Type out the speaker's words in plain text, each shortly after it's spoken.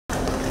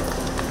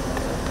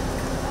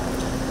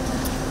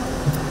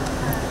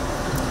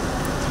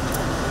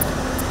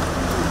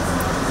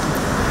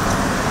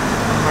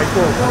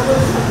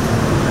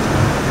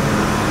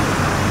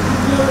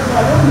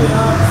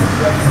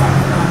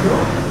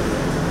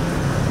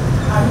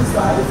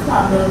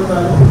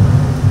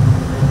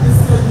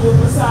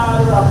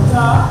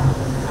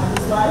and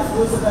his wife,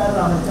 Roosevelt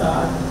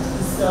Ramata,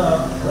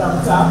 Mr.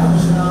 Ramata,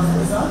 Commissioner of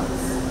Prisons,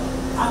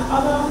 and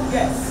other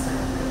guests.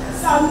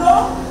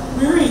 Sando,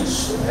 we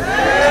reached.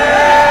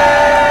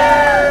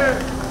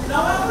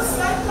 Now, it was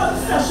like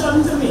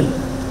confession to me.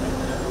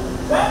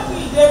 When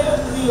we did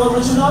the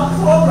original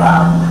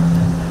program,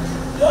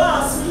 don't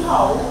ask me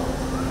how,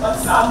 but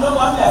Sando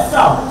got left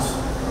out.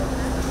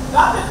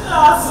 That didn't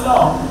last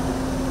long,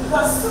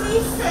 because 3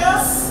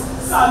 fierce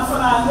San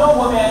Fernando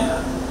women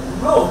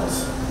wrote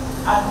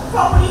and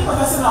properly put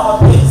us in our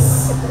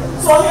place.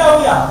 So here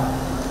we are.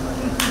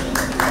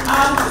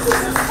 And this is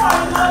the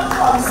final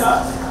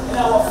concert in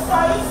our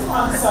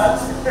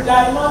 5-concert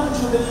Diamond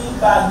Jubilee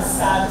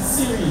Bandstand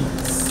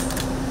series.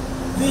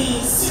 The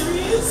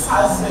series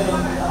has been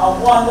a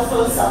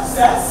wonderful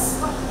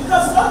success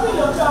because what we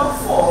looked out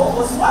for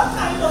was what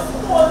kind of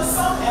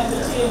wholesome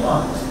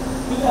entertainment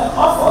we can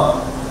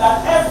offer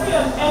that every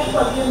and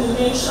anybody in the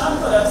nation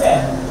could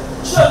attend,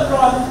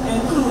 children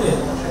included.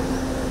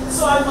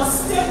 So I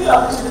must take the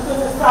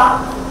opportunity to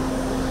thank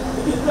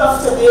the people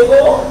of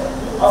Tobago,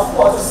 of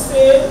Port of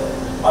Spain,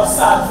 of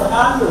San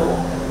Fernando,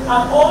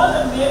 and all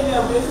that made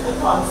their way to the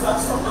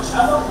concerts from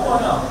whichever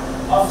corner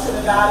of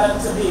Trinidad and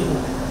Tobago.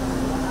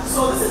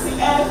 So this is the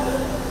end,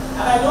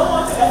 and I don't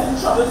want to get in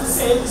trouble to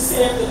say we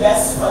saved the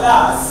best for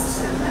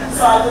last.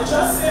 So I would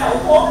just say I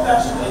hope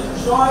that you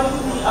enjoy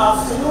the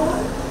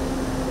afternoon.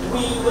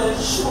 We will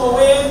show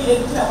away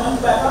the inclement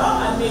weather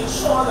and make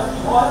sure that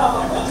we all have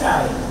a good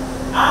time.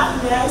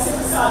 And may I say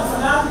to San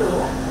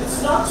Fernando,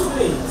 it's not too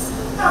late.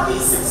 Happy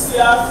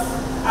 60th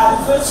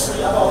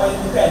anniversary of our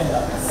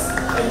independence.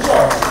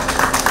 Enjoy.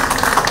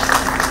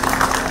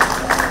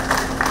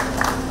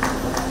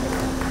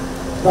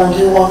 Thank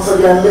you once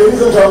again.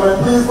 Ladies and gentlemen,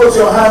 please put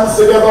your hands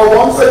together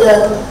once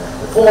again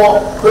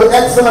for Her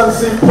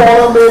Excellency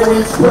Paula,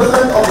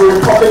 President of the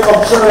Republic of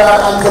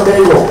Trinidad and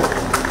Tobago.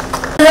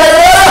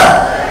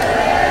 Yeah!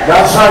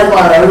 That's right,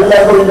 man. I really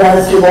like how you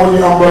guys came on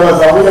the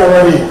umbrellas, and we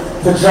are ready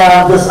to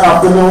jam this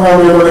afternoon, and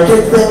we're going to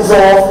kick things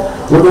off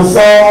with the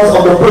songs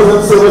of the Prison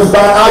Service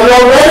Band. Are you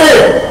all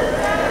ready?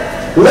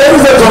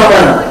 Ladies and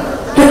gentlemen,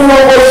 kicking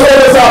off our show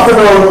this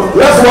afternoon,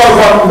 let's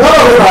welcome none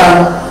other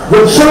than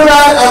the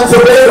Trinidad and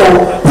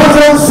Tobago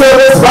Prison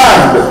Service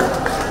Band.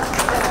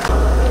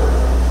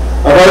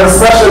 A very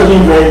special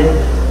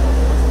evening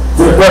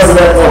to the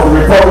President of the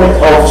Republic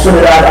of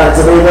Trinidad and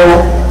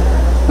Tobago,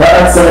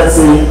 Her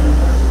Excellency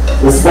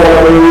Ms.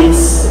 Paula,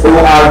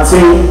 ORT,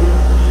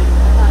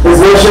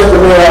 His Worship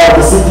the Mayor of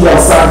the City of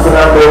San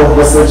Fernando,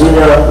 Mr.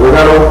 Junior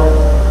Regalo,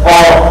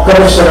 our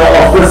Commissioner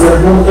of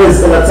Prison, who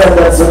is in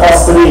attendance with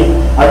us today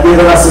and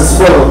giving us his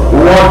full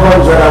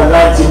 199%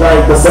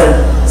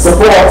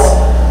 support.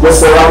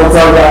 Mr.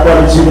 Ramata, we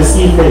acknowledge you this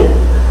evening.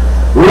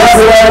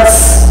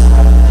 Residents,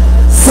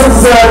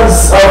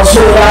 citizens of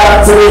Trinidad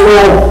and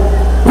Tobago,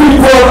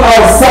 people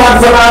of San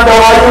Fernando,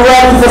 are you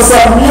ready for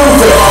some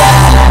music?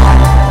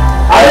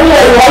 Are you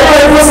ready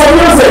for some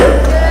music?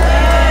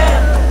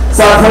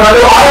 San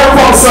Fernando, I am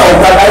from South,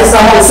 and I used to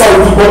how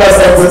South people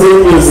must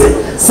entertain music.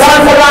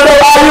 San Fernando,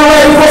 are you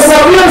ready for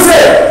some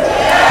music?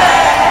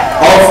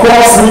 Of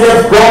course, we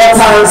give God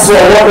thanks for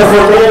a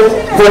wonderful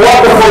day, for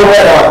wonderful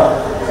weather.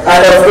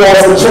 And of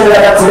course, the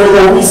Trinidad and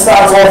Tobago, we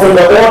start off in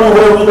the only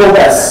way we know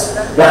best,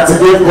 than to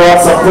give God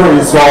some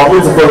praise for our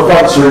beautiful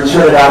country,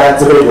 Trinidad and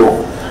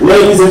Tobago.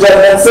 Ladies and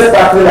gentlemen, sit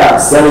back,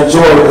 relax, and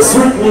enjoy the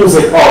sweet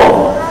music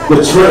of the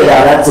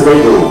Trinidad and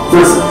Tobago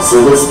Prison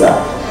Service Band.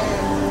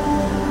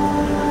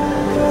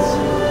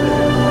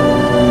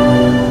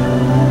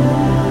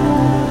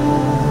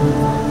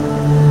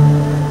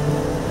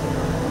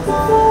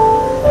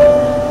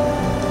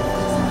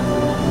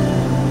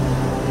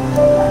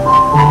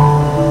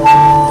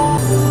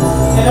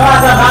 You know,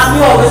 as a man, we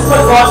always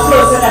put God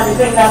first in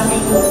everything that we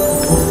do.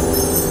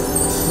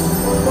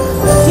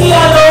 He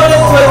alone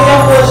is worthy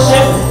of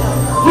worship.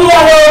 He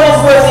alone is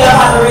worthy of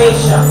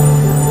adoration.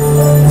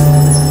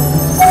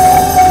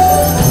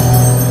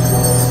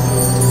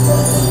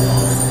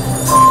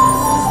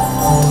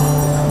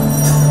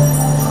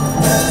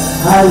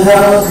 I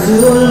love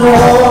you,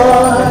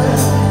 Lord,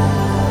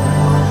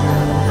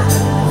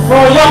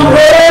 for your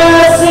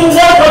mercy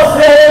never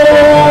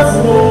fails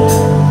me.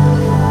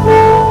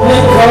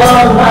 In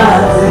all my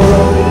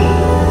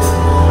days,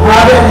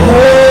 I've been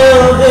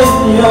held in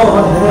your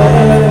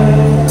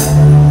hand.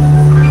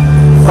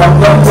 From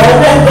the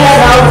moment that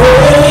I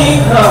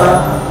wake up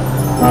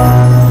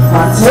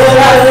until I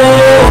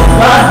lift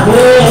my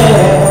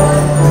head,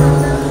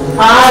 I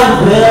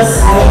will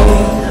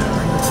sing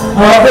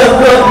of the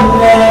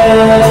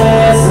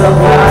goodness of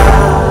God.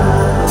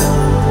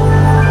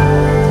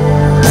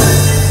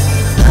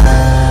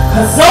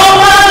 'Cause all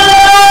my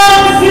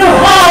life you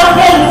have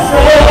been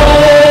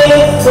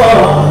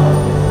faithful,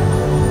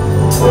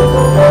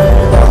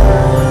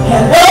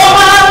 and all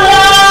my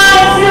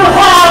life you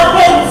have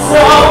been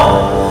so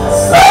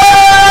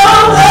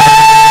good.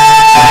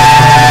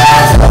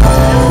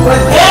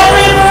 With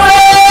every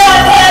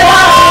breath that I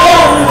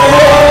am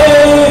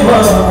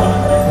able,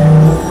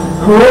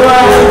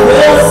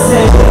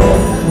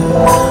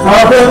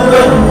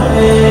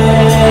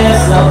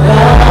 goodness of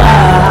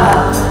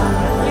God.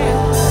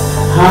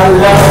 I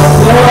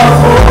love your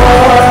voice.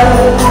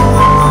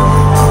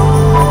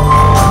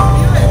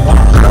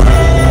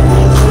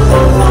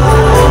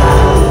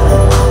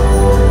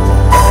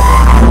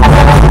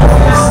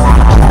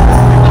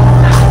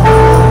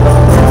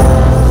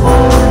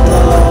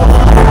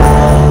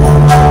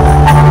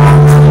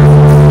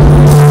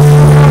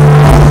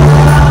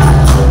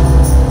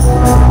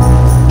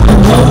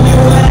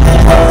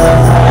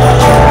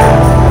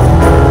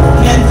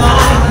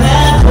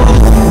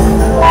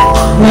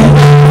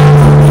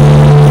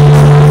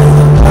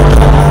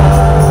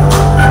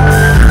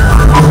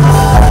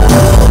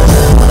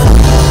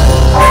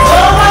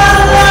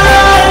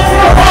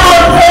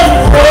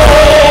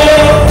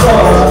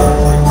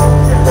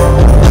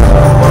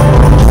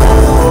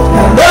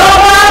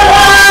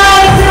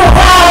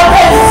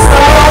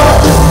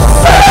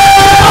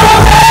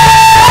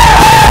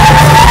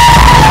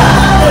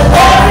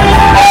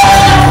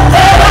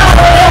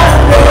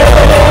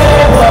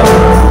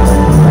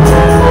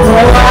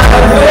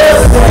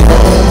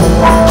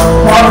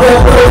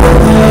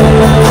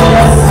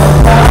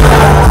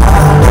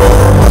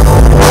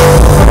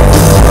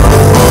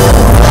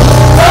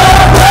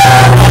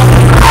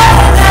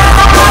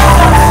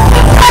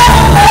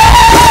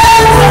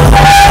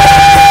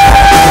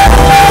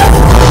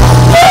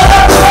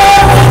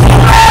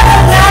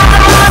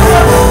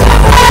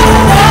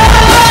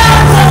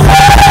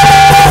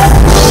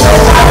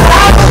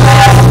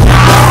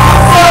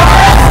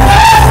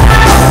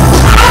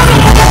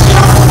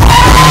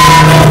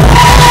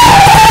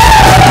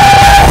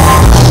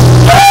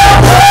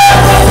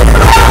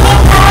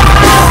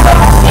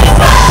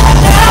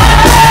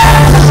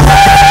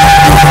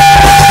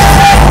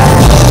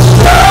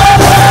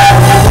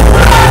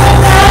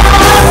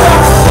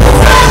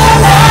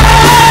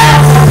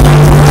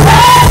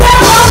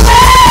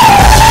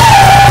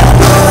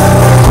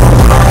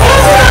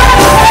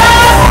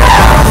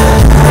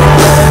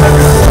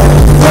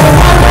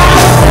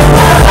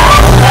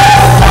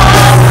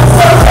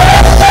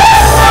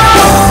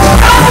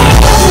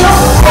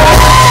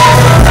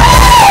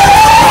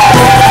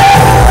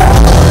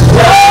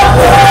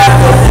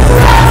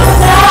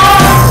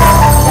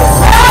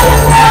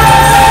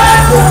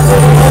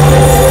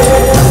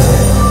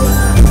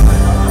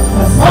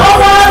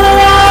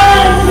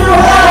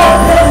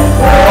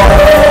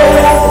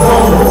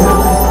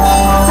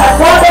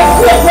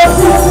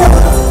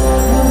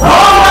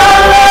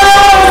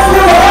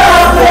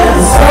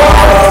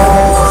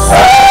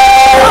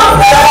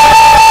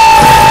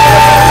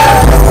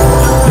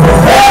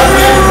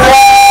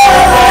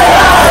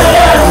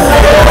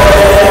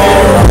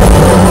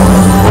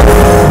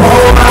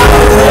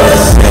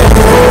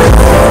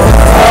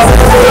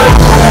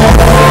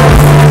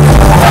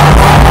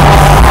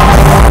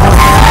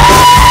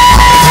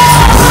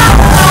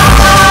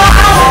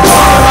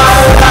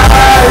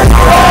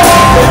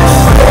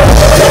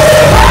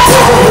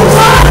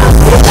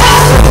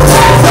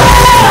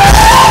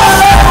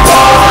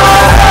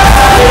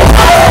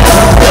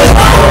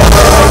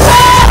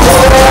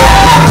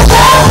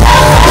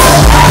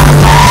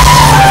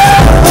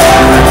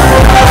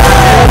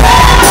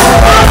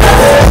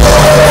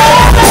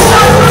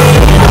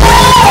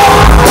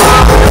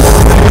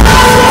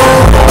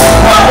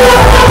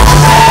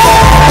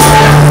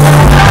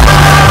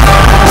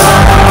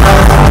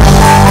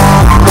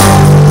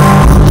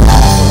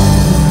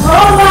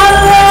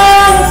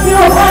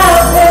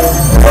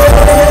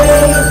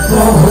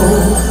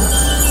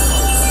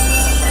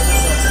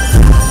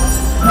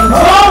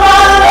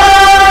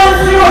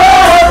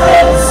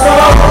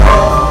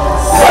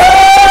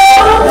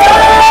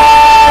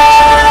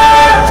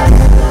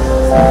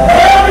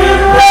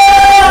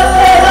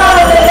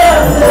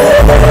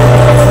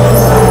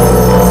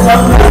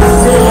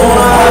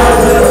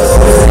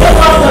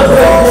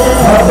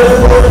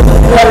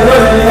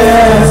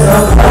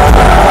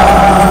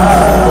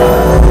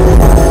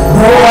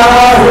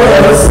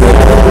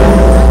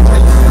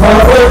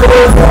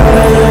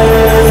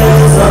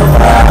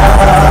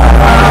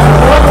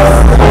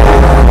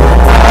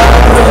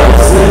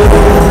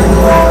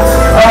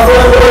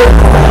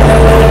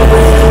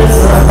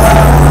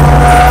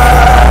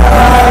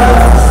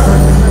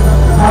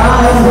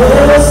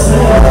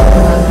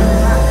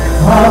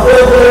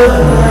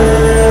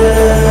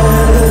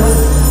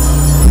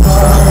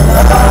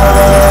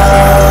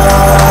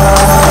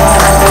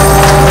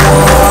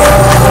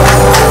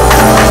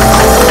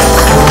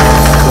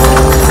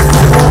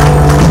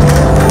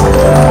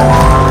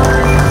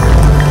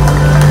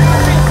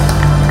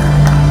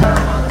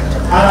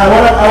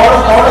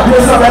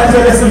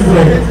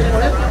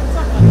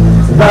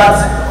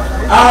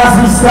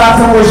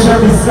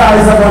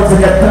 Skies are going to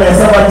get clear.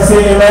 Somebody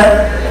say amen.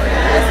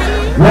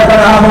 We're going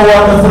to have a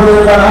wonderful,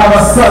 we're going to have a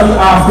sunny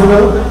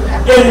afternoon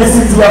in the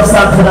city of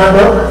San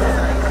Fernando.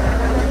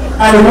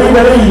 And we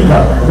believe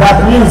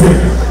that music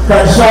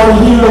can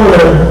surely heal the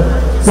world.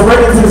 So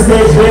bring it to the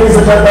stage, ladies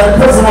and gentlemen,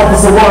 Prison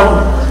Officer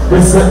 1,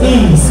 Mr.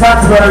 E.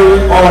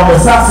 Scantberry on the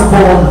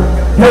saxophone,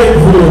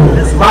 playing for you,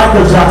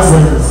 Michael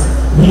Jackson's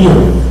heal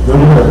the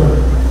world.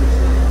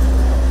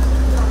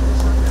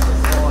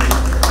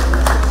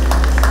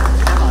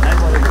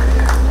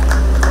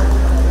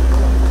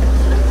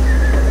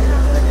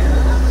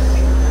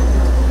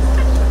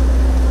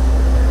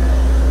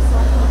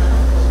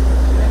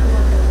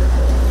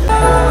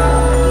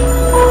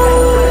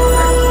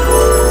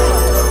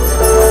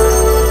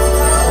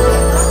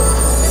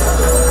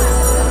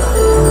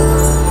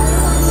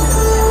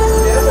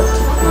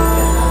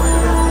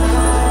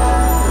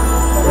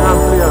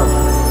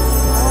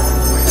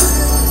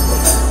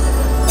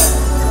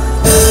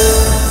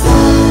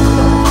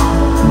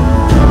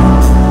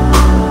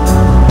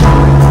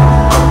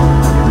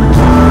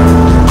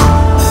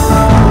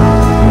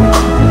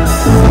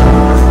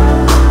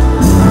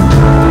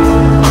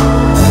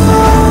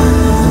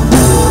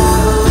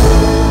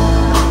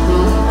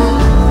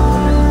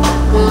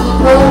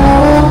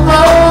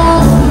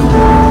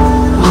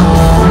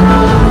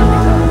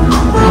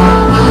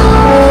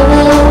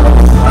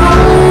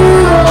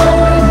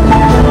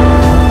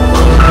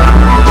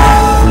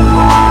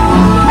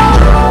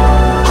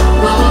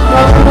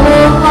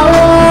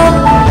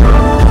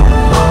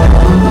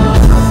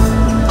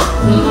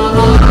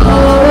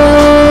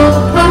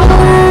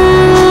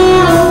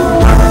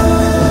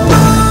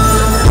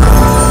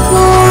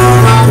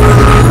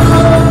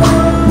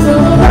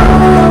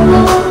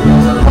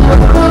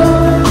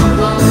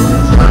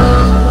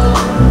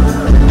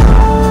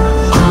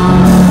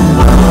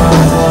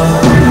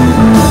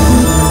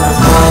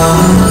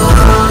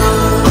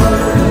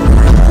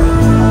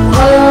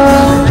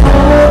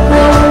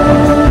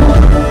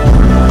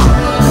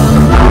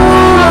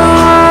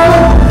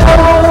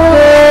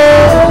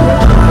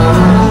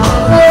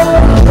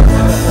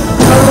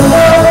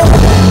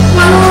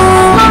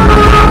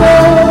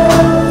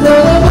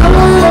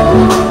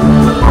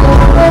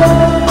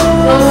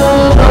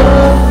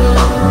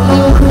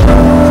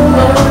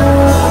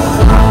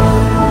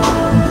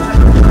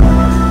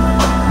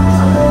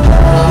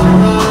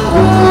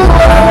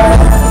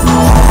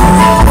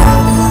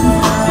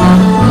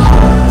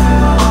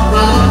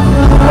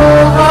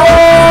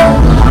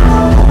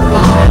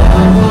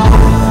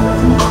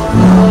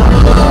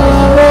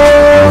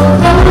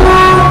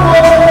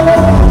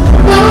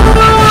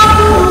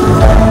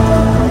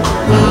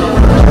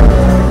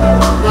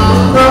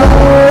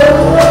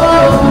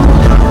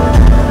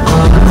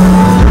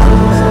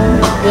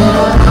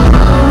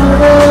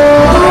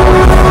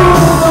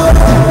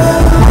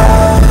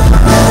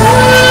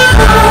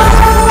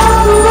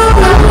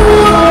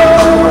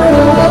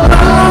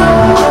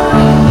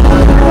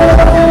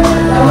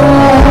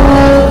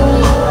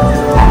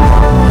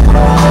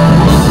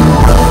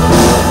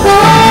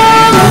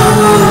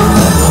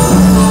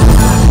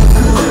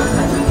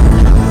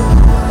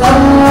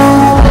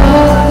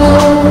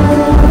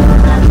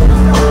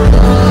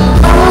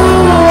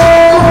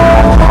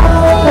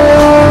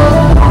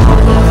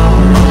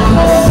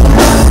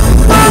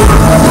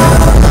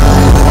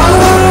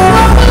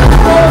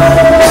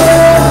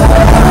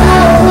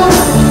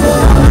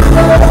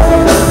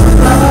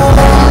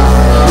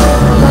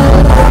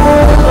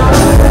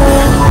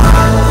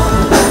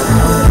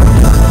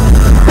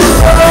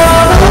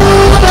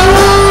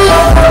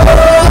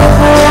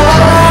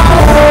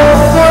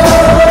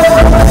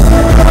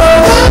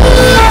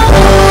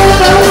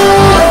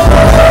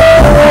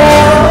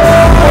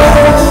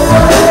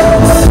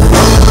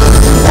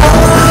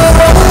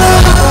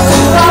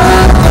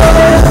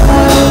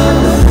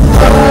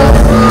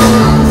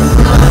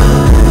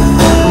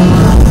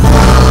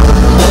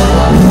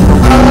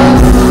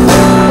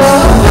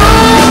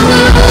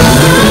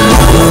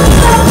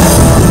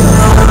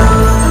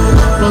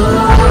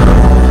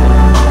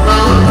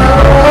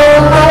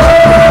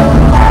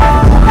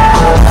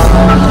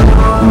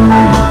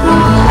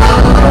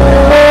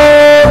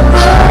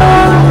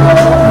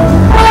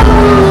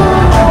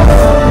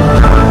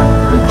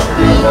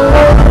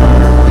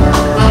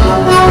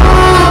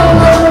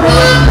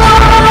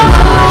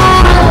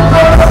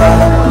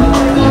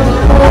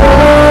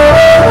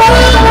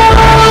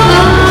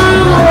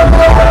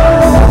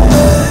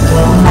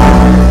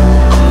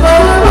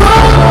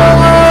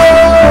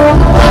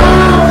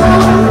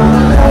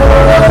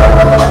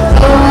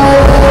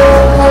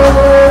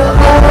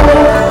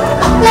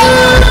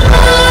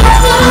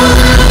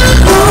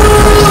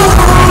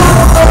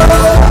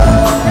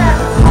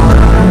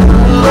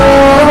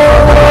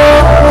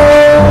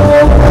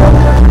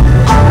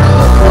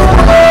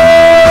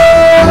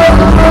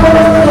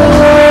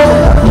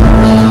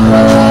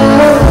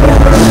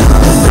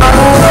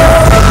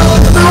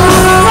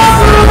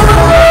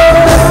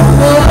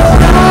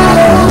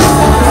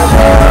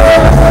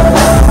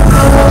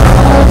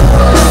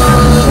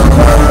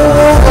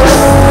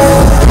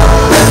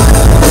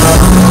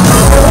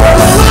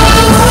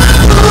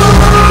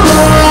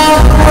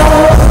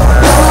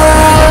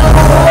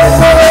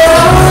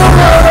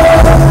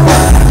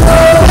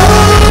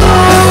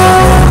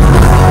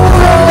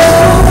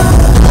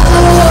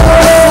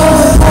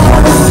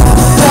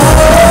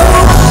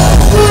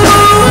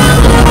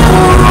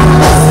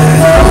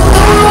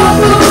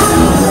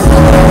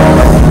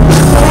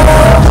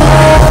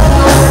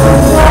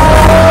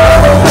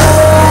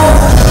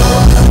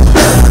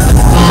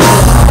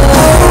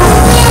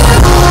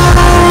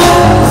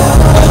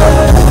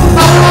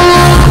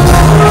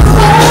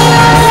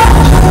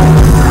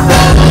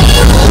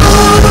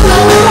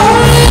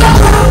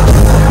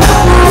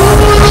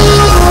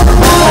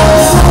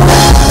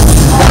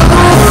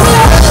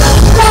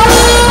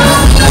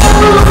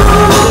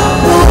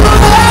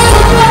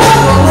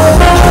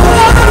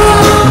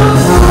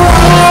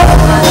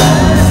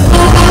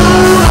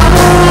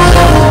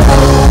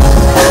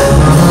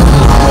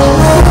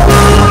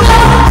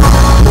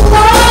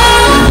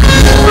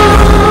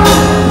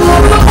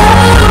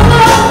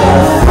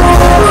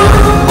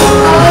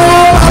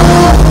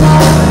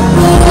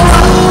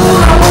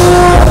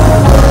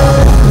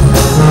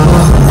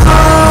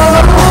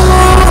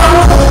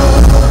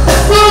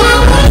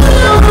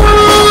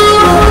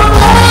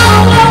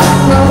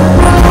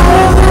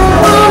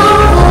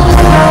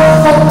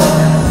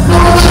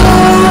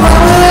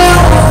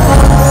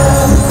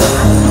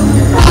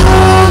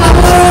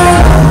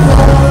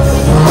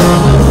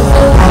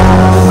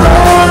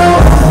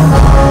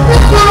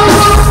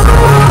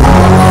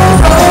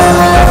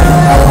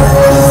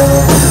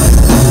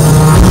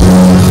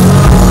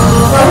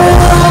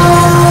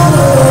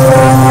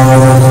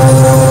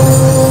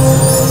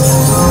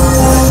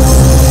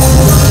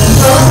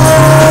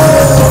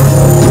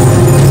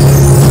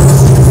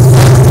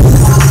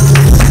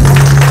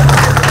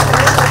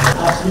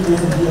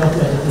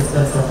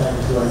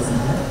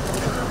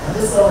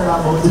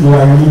 have more to do,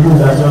 I really hope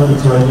that you'll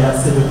be joining me and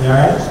sit with me,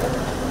 alright?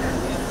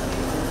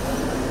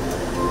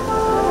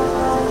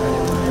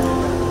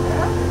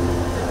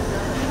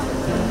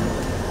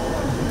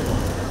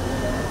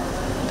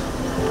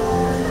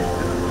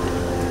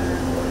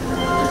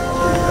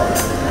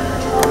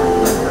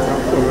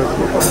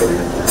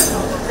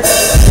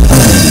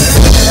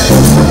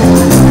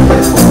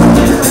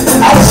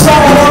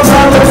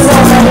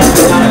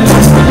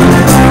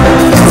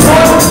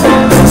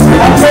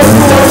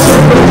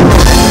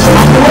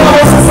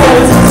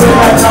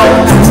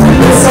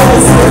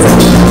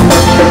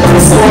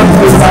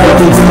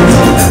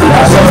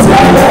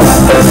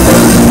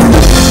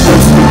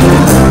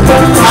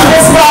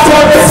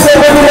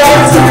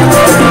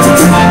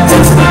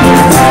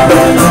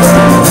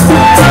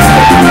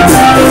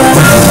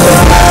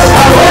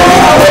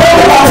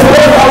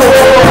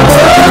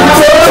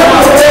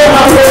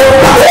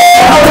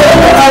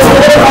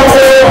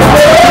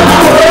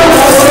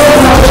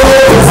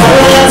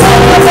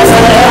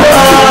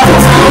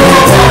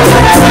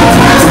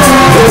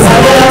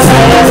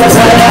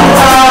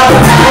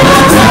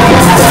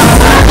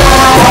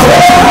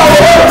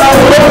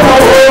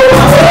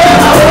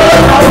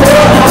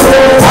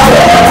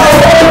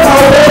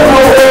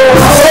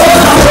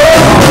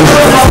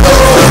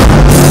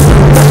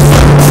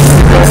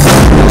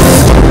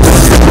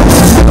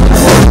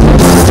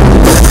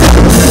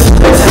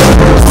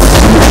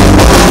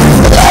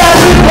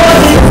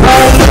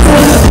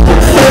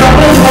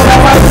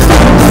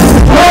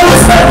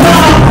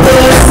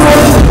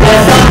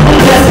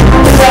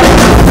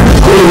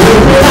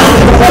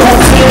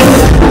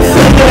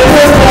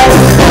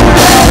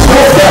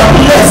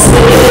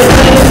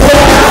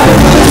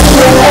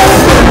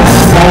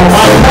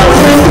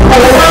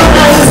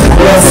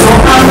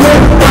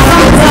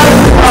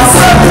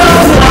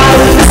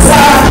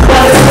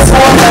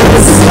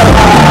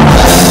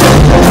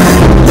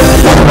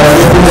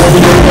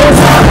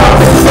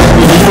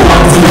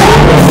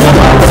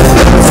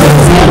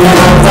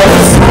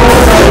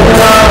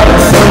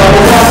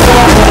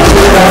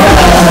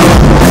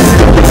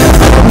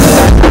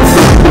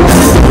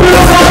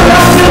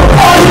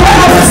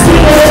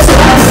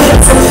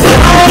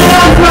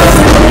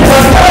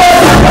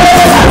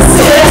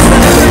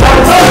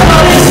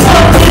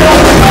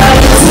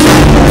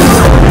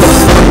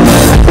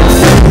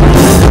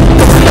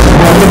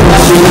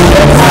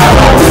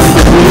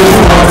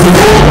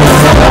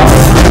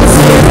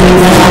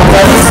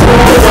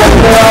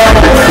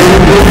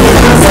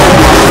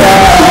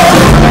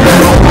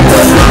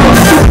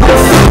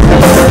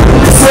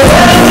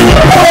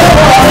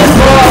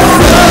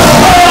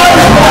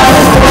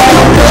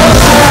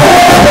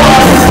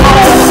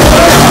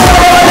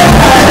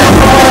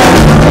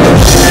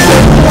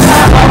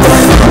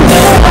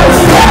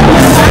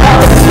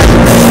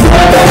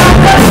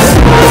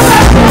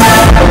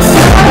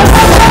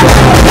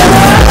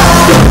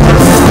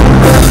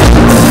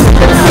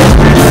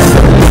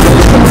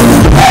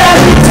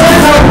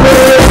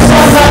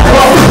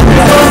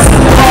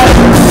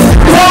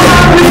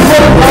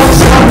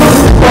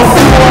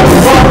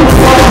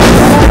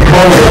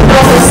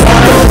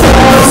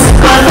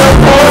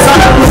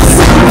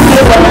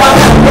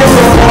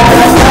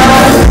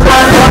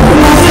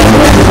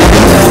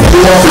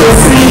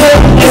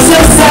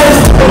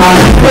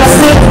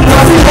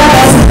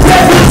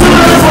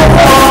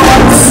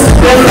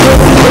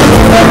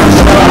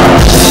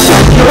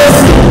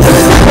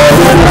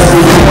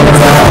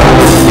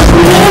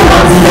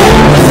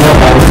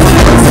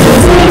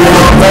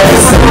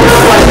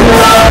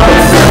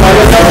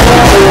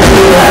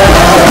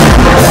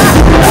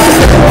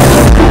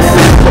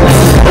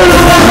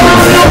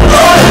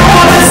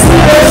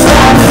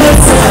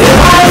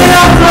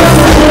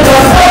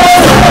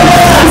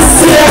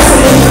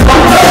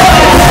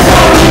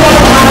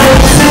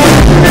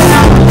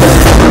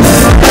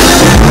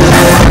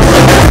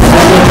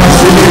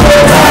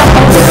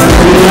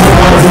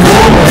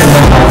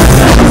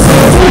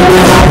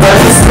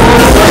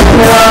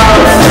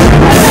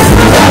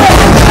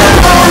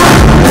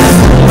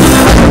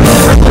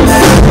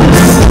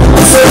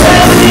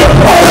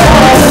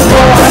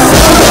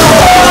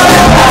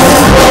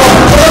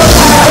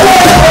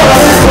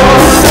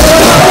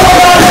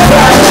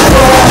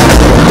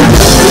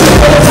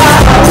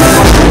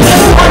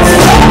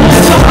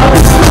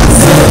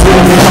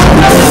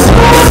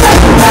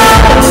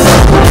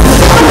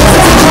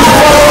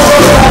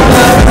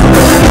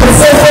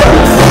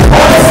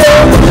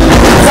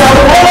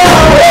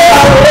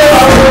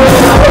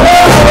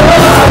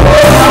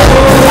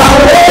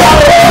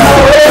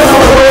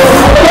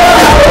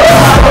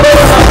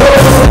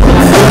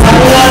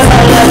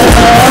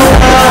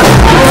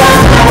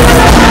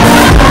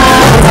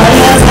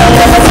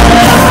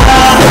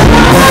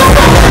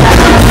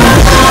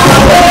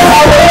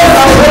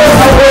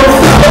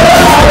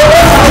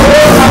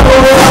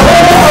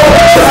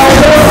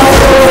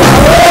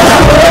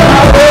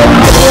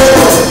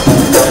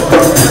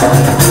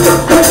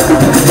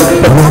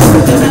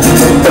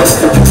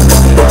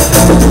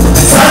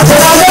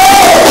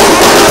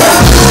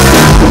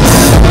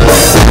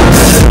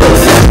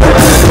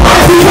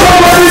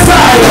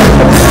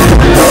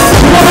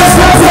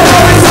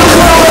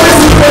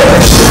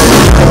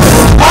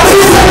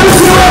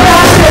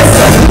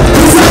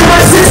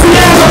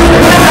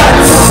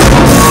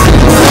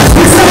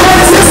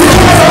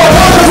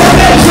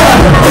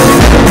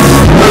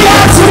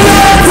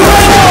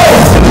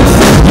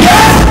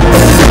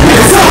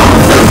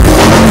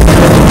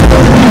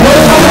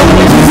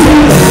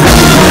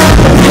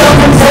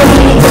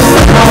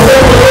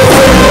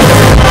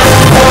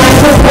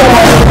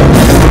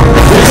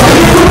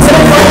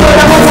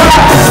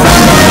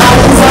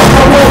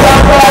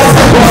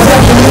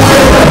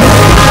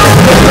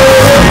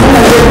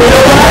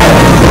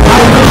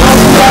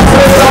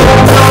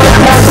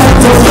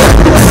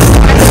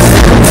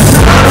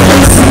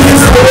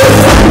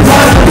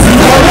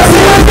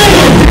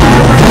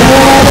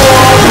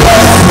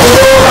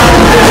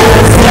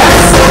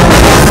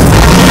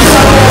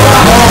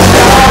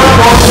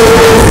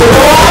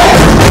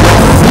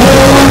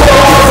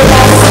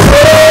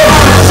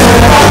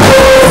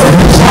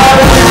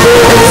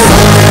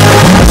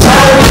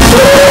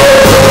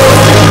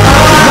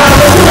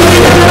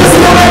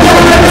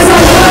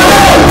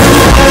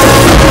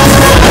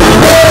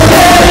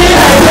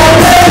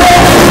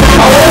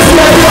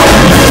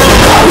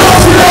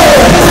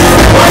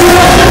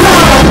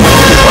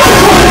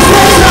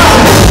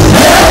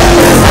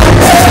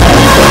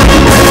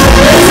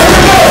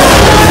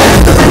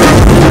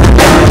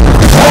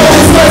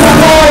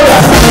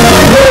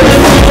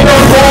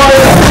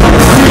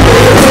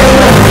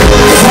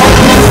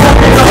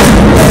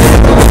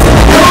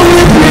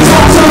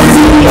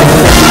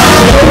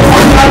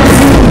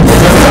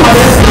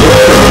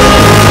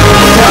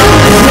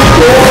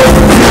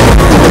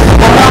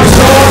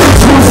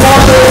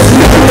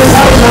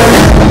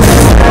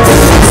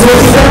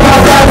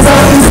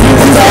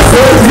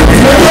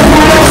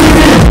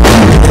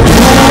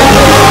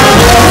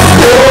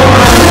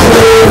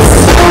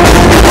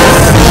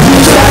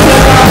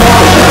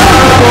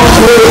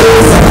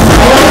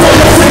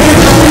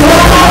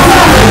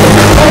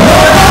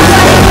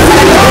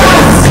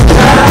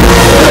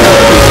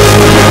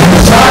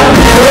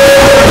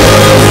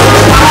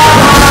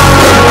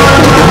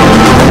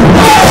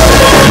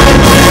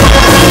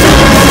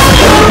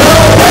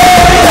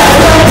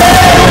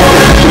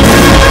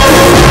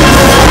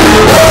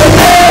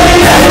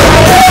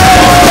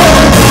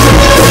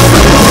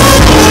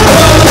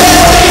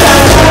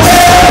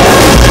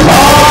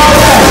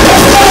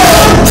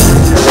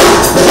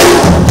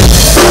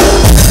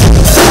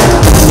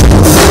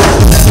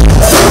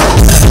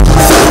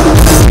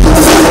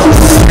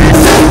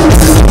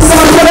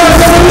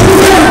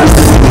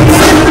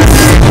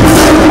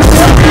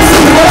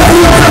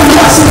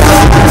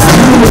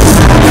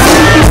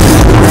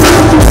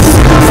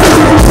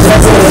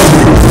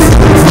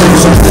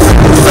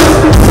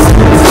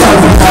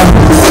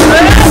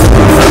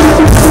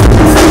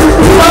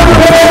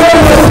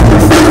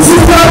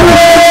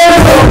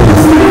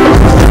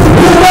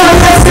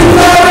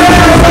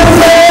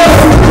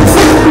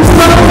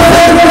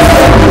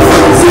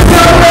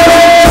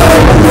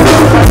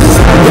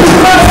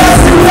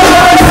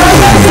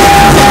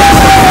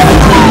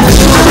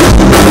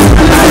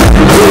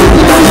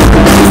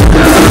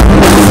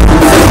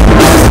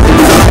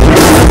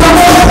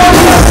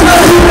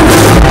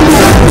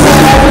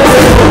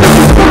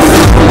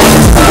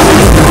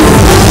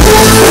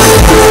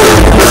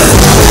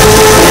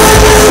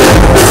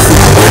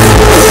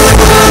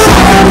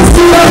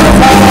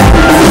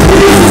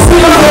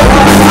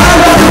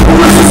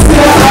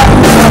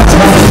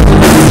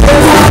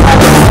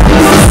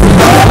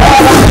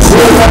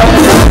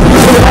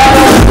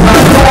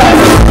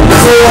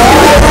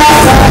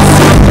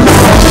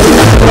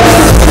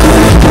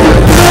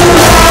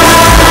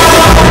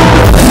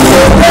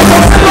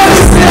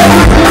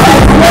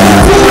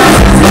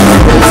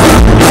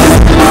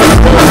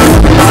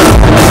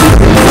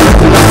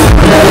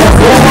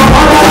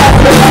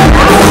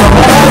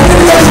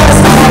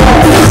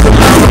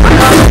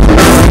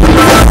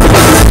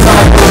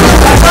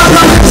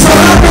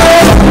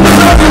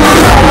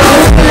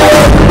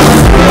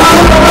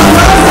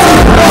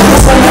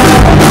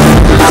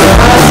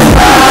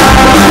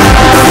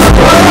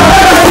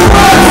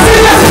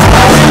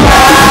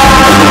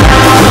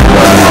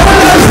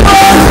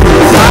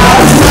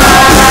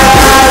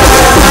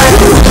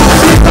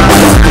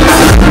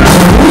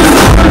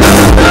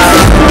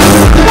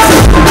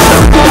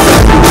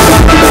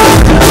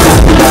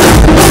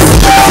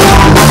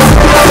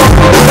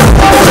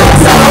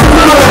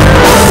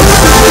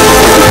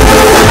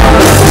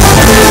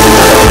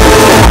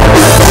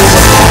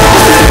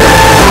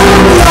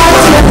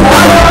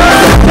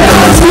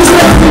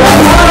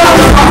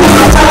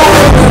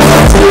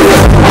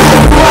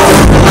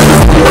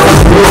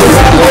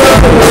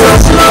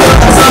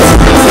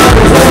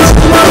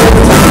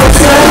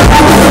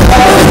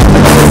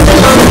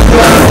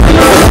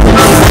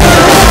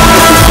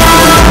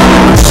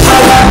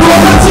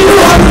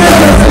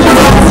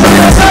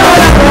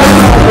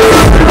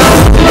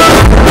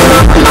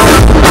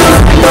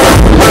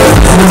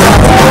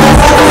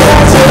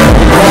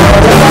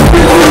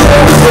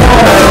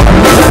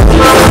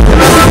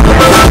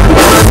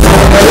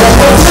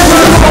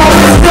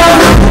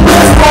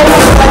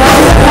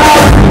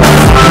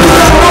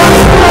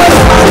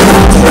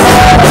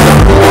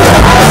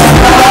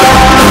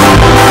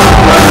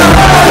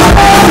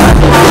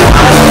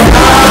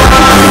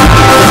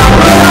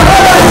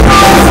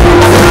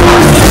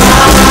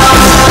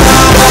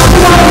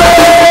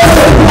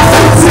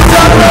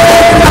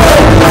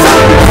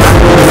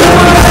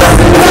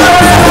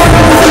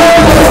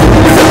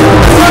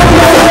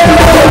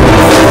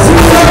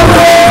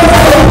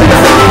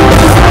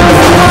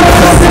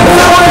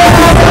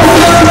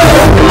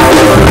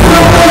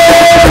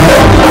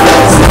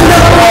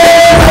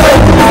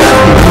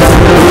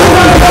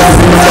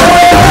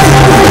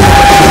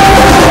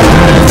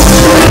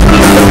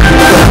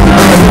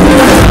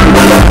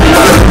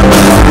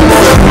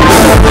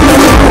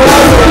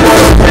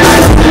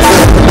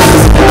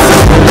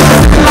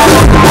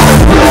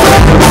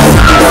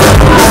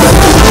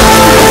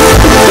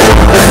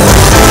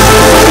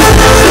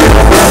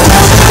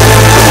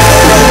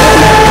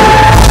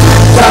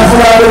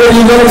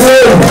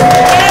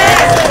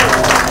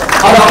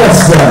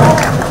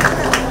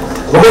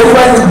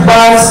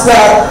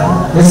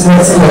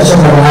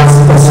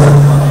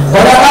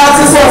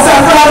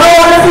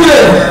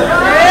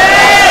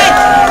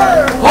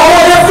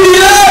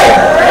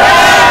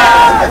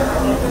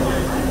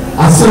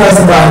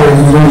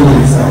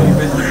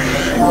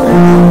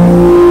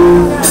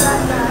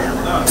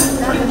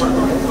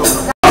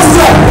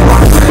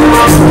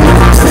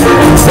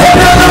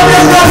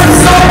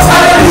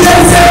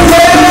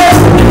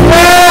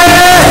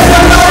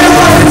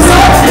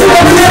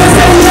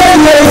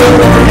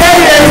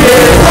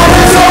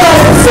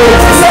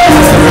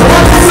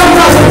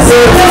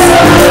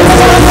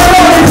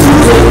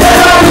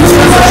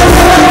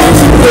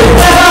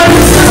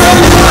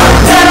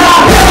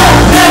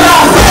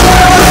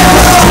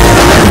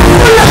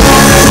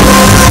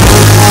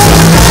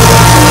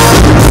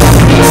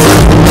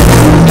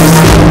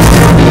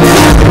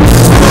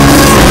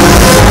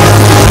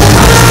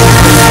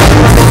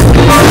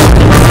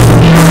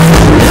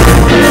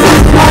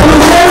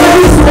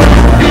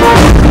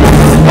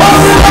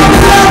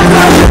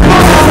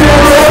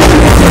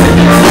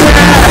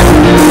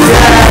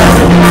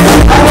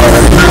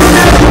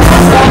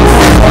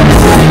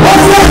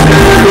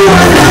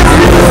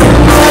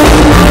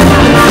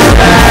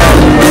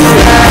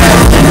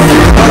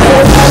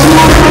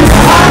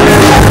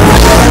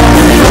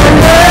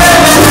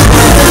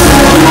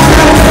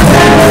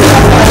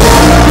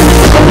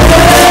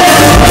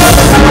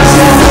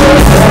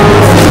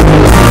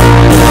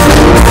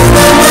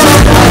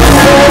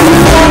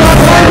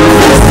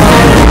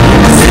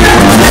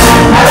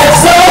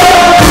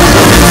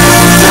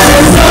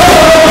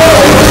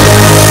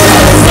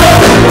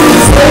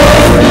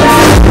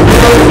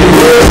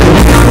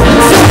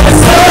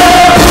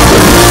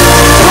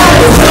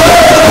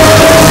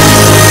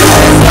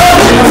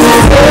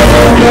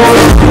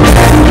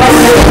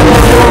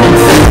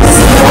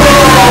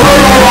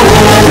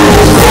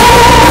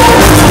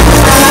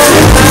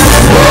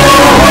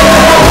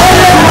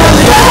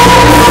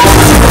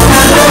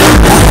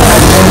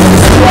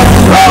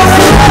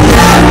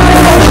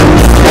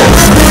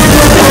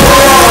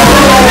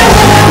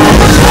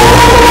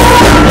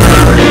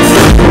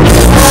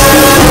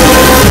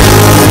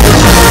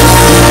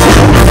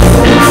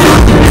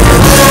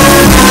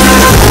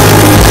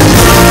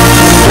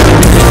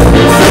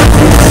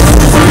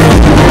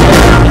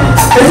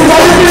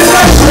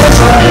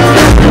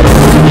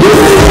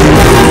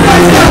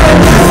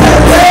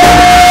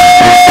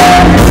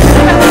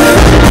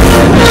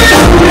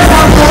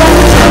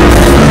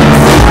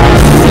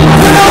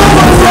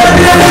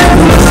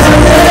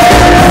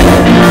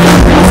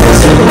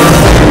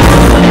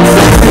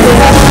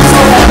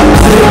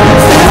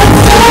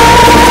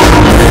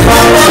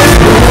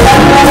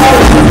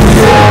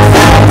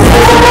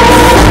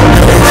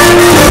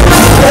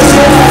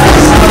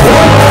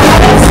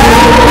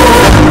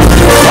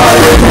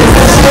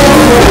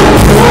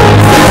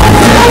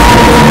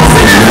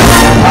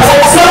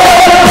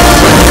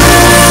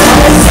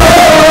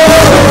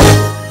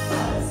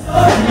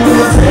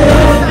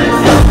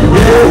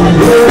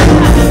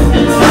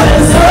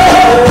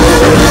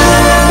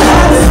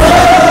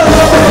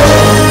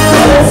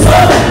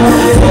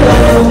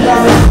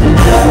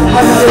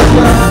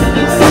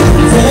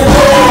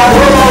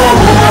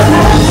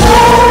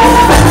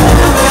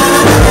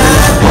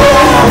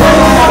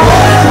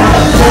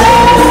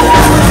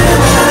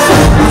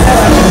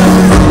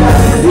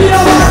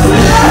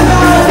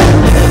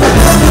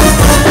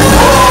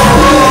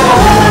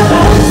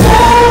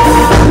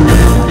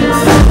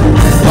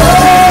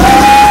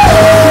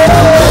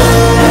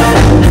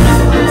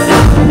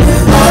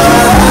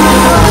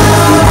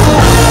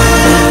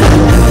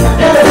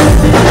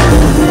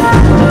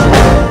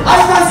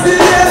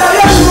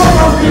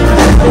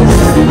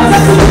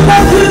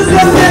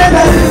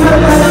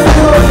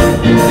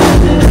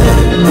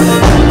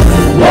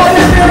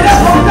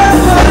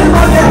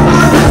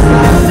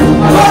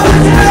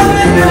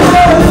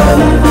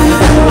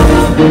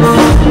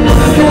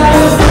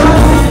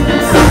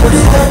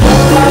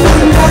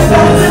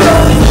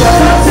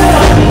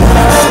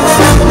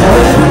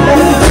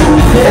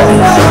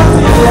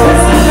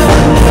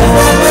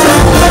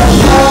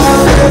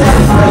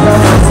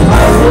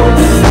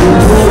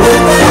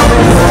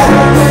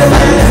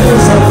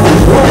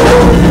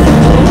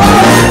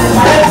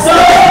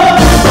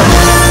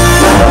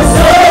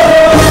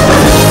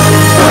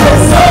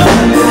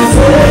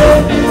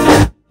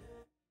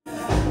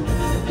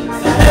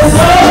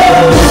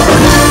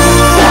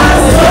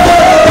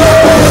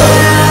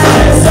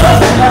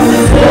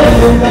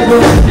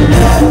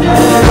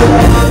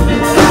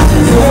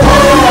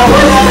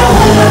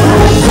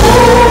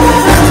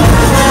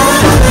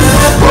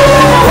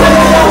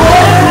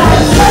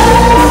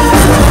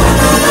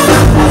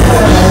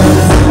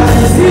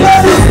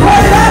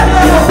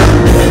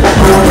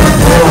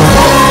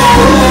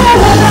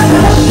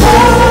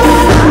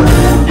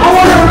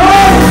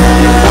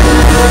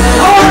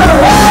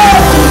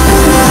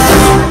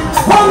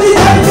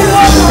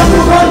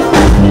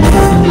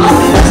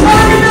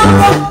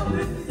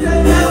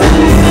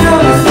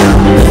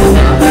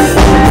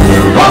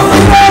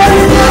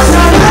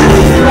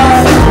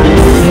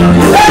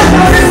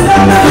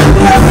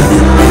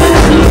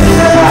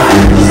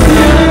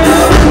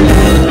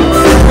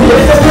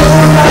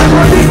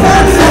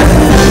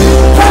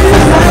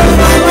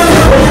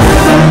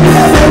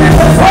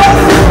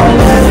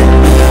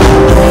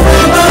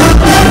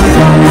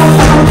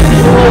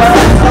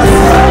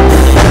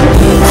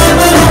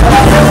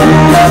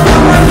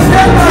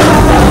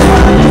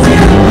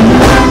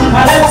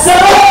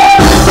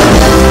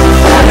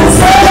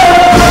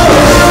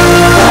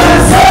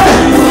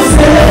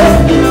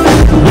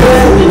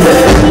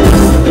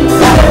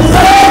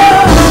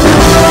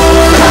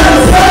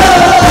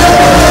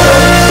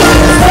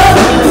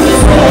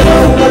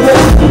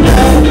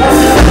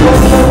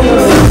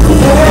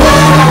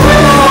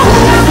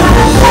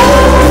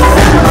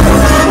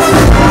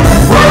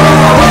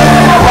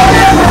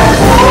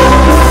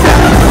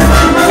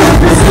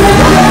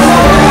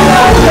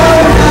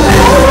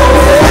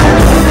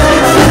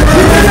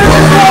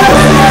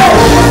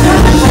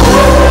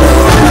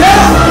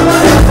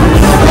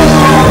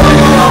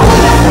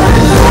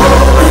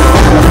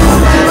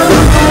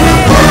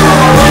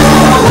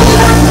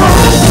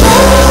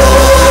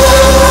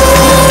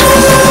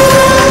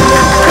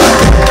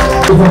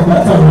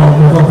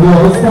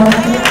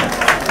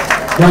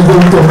 That's what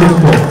we're talking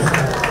about.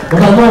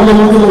 But I know I don't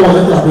want to know what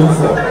they're clapping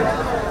for.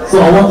 So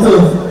I want to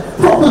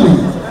properly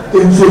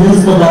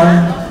introduce my band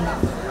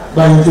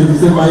by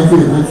introducing my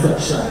favorite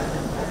section.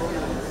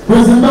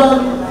 Prison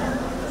band,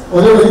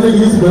 whatever you think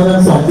you need to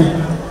learn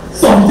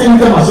something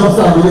to mash up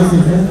Sando this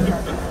evening.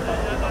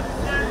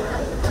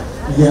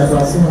 Yes,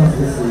 as soon as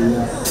they say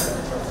yes.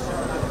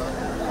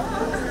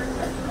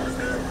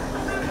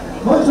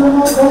 What you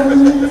want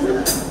from me?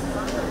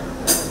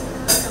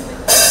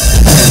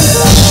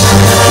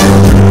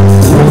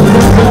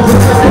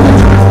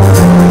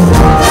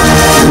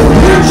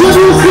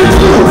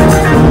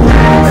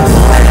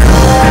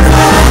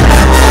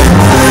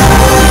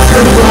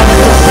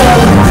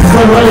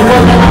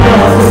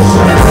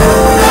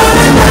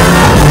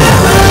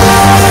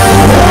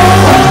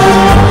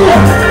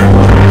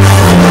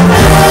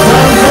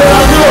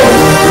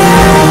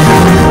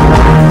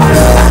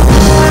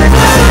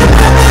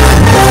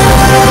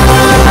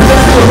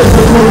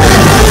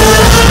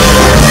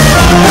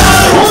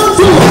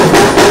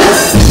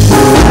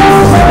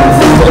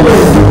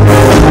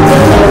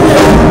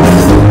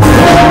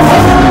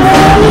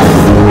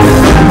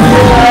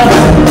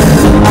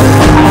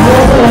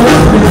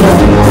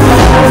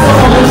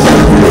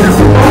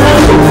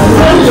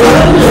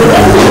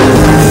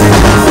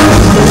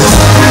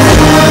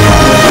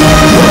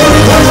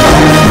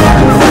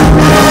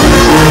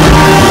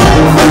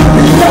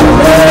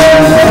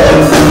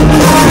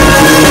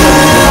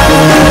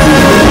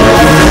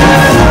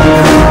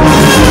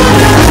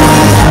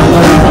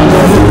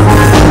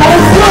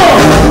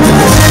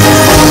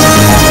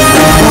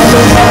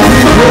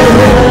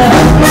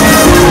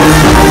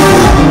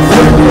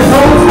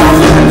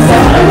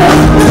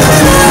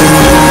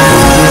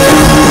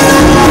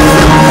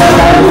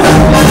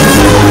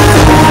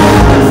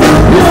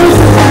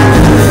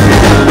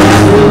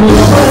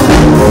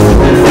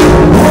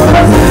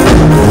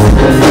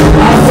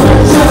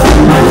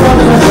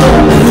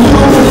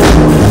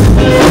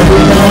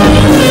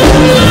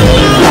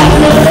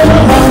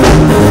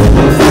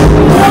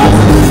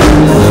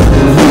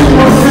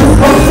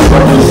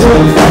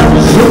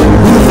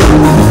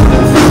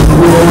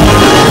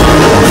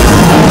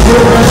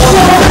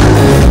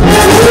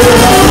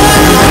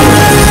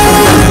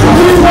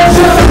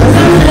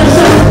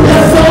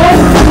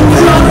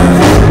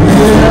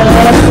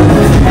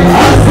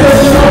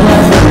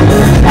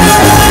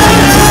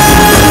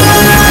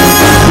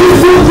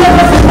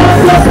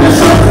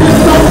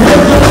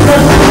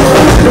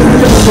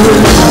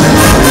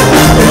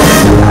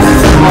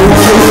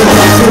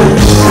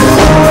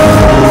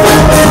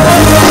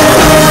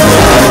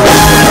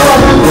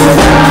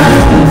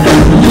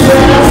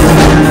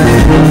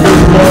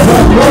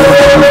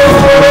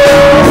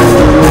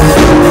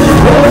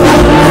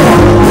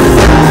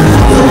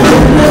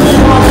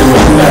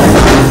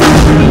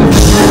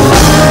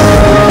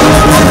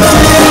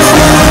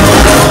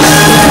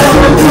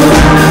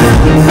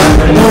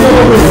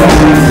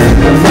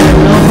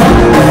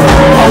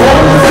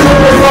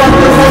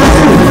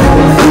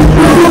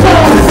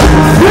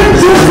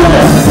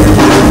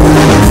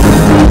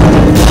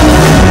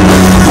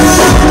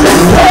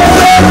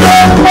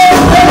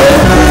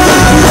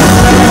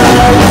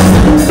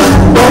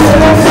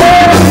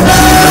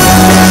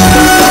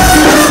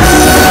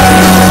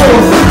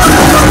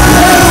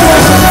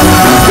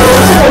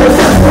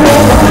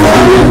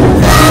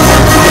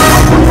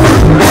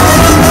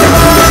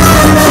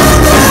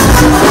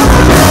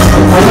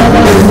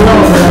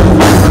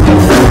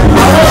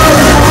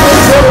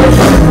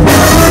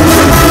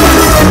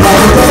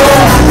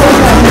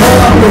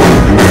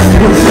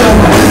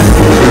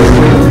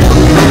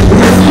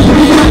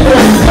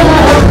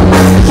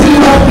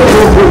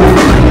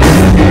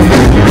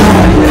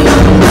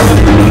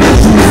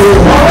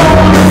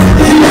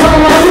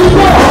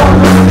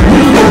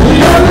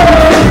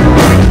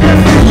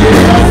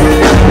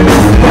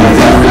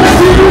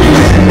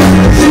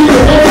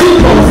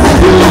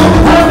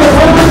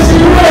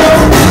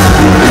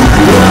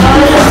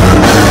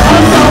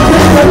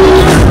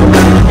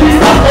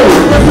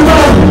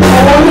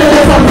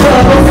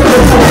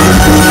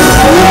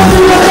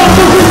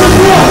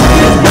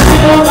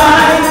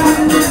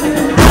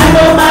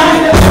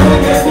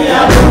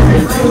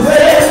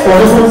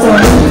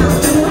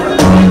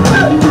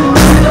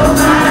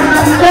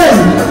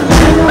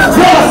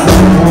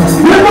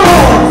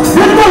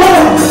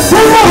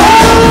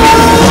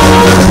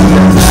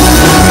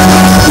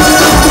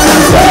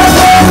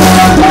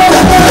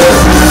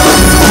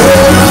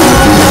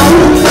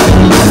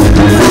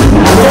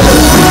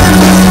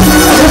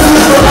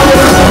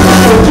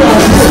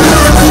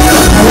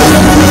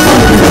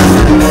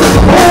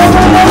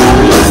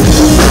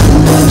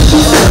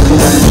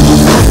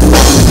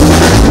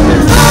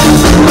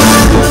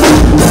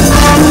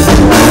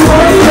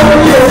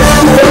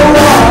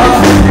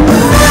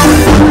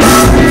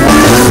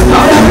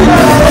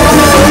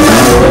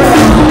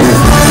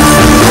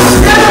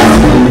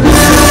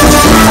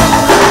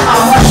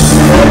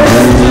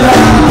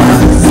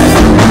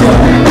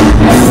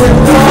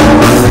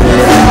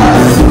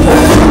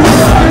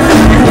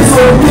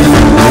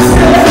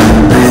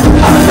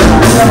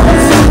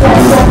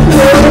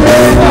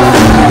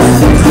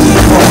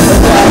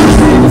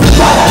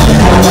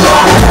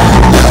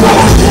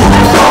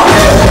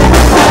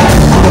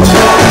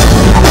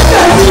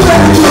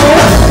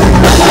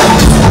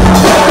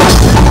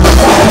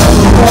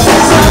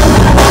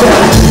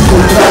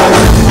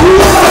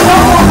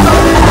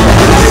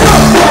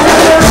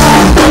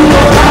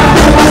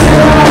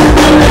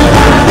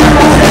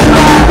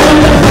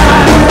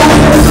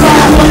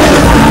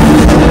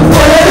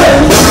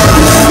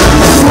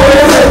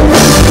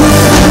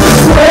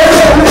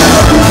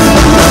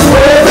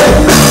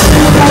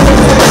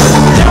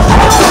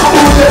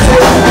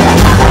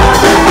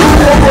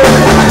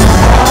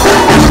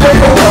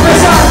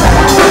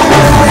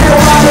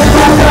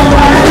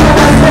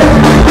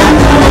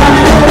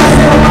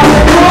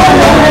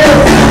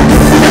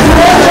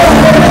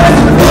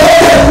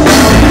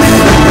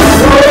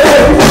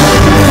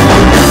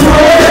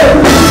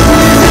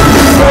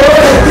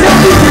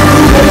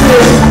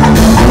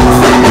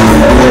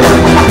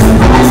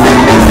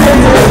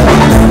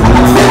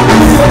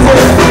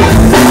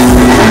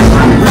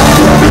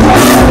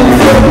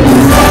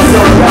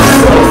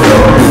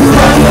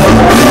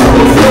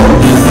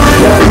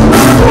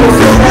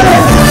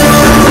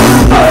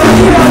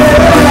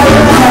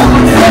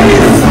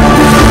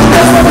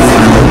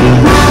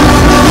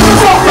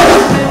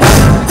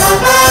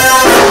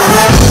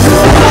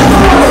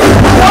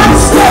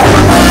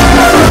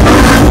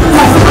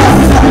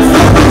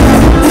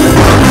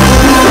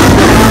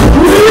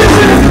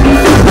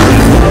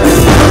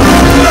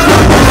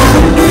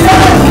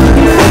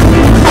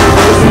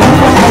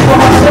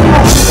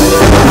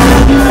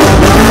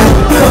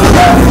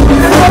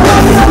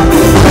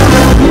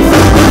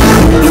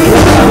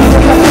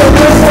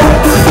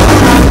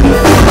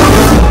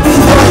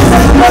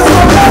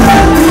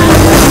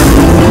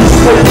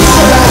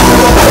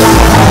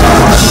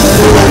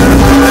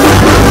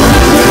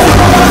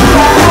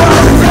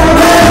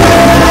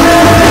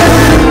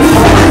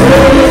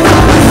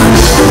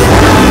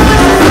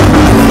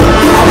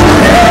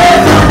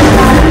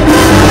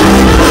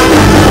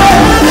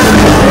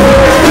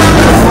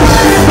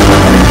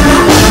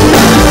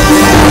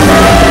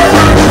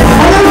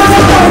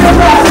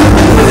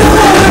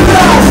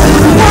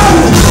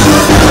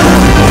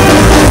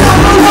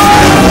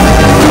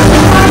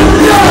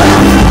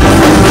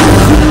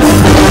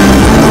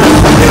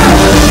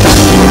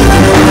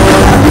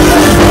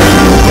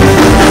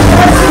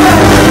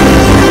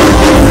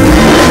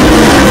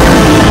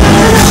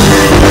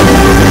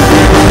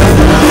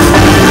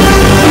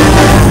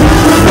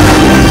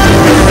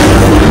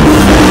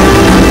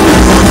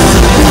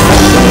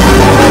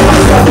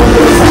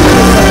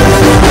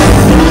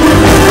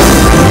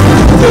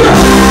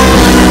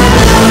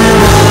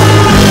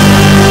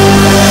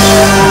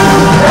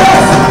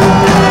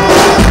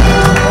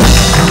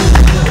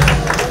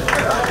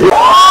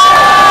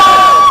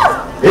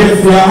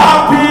 If you're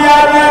happy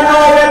and you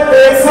know it,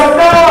 make some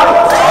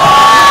noise.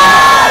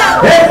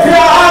 If you're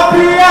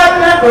happy and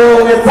you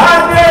know it,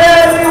 and you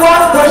really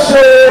want to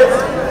shake.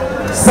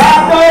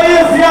 Sando,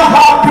 if you're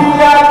happy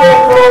and you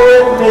know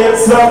it, make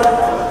some.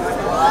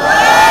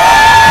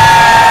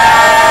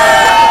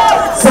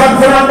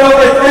 Fernando,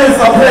 it is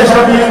a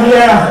pleasure being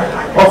here.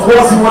 Of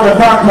course, we want to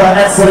thank Her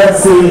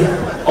Excellency,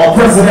 our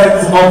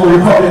President of the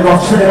Republic of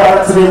Trinidad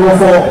and Tobago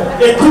for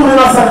including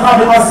us and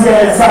having us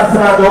here in San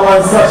Fernando on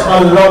such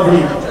a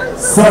lovely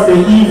Sunday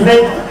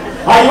evening.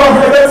 Are you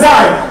having a good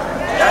time?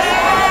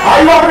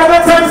 Are you having a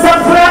good time, San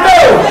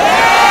Fernando?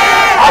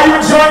 Are you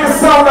enjoying the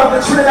sound of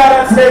the Trinidad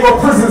and Tobago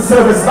Prison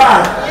Service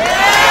Band?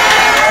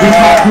 We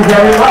thank you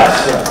very much.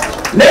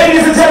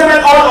 Ladies and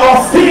gentlemen, on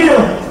our steel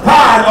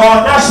pan,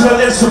 our national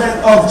instrument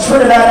of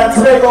Trinidad and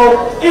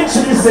Tobago,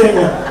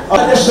 introducing an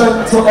addition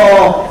to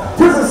our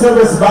prison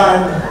service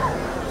band,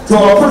 to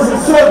our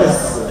prison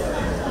service.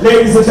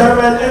 Ladies and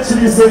gentlemen,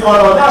 introducing on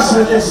our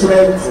national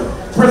instrument,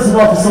 Prison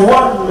Officer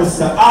 1,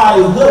 Mr. I.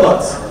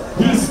 Willett.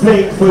 He's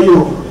playing for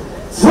you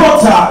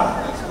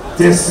Total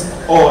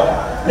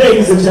Disorder.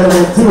 Ladies and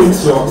gentlemen, do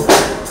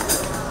enjoy.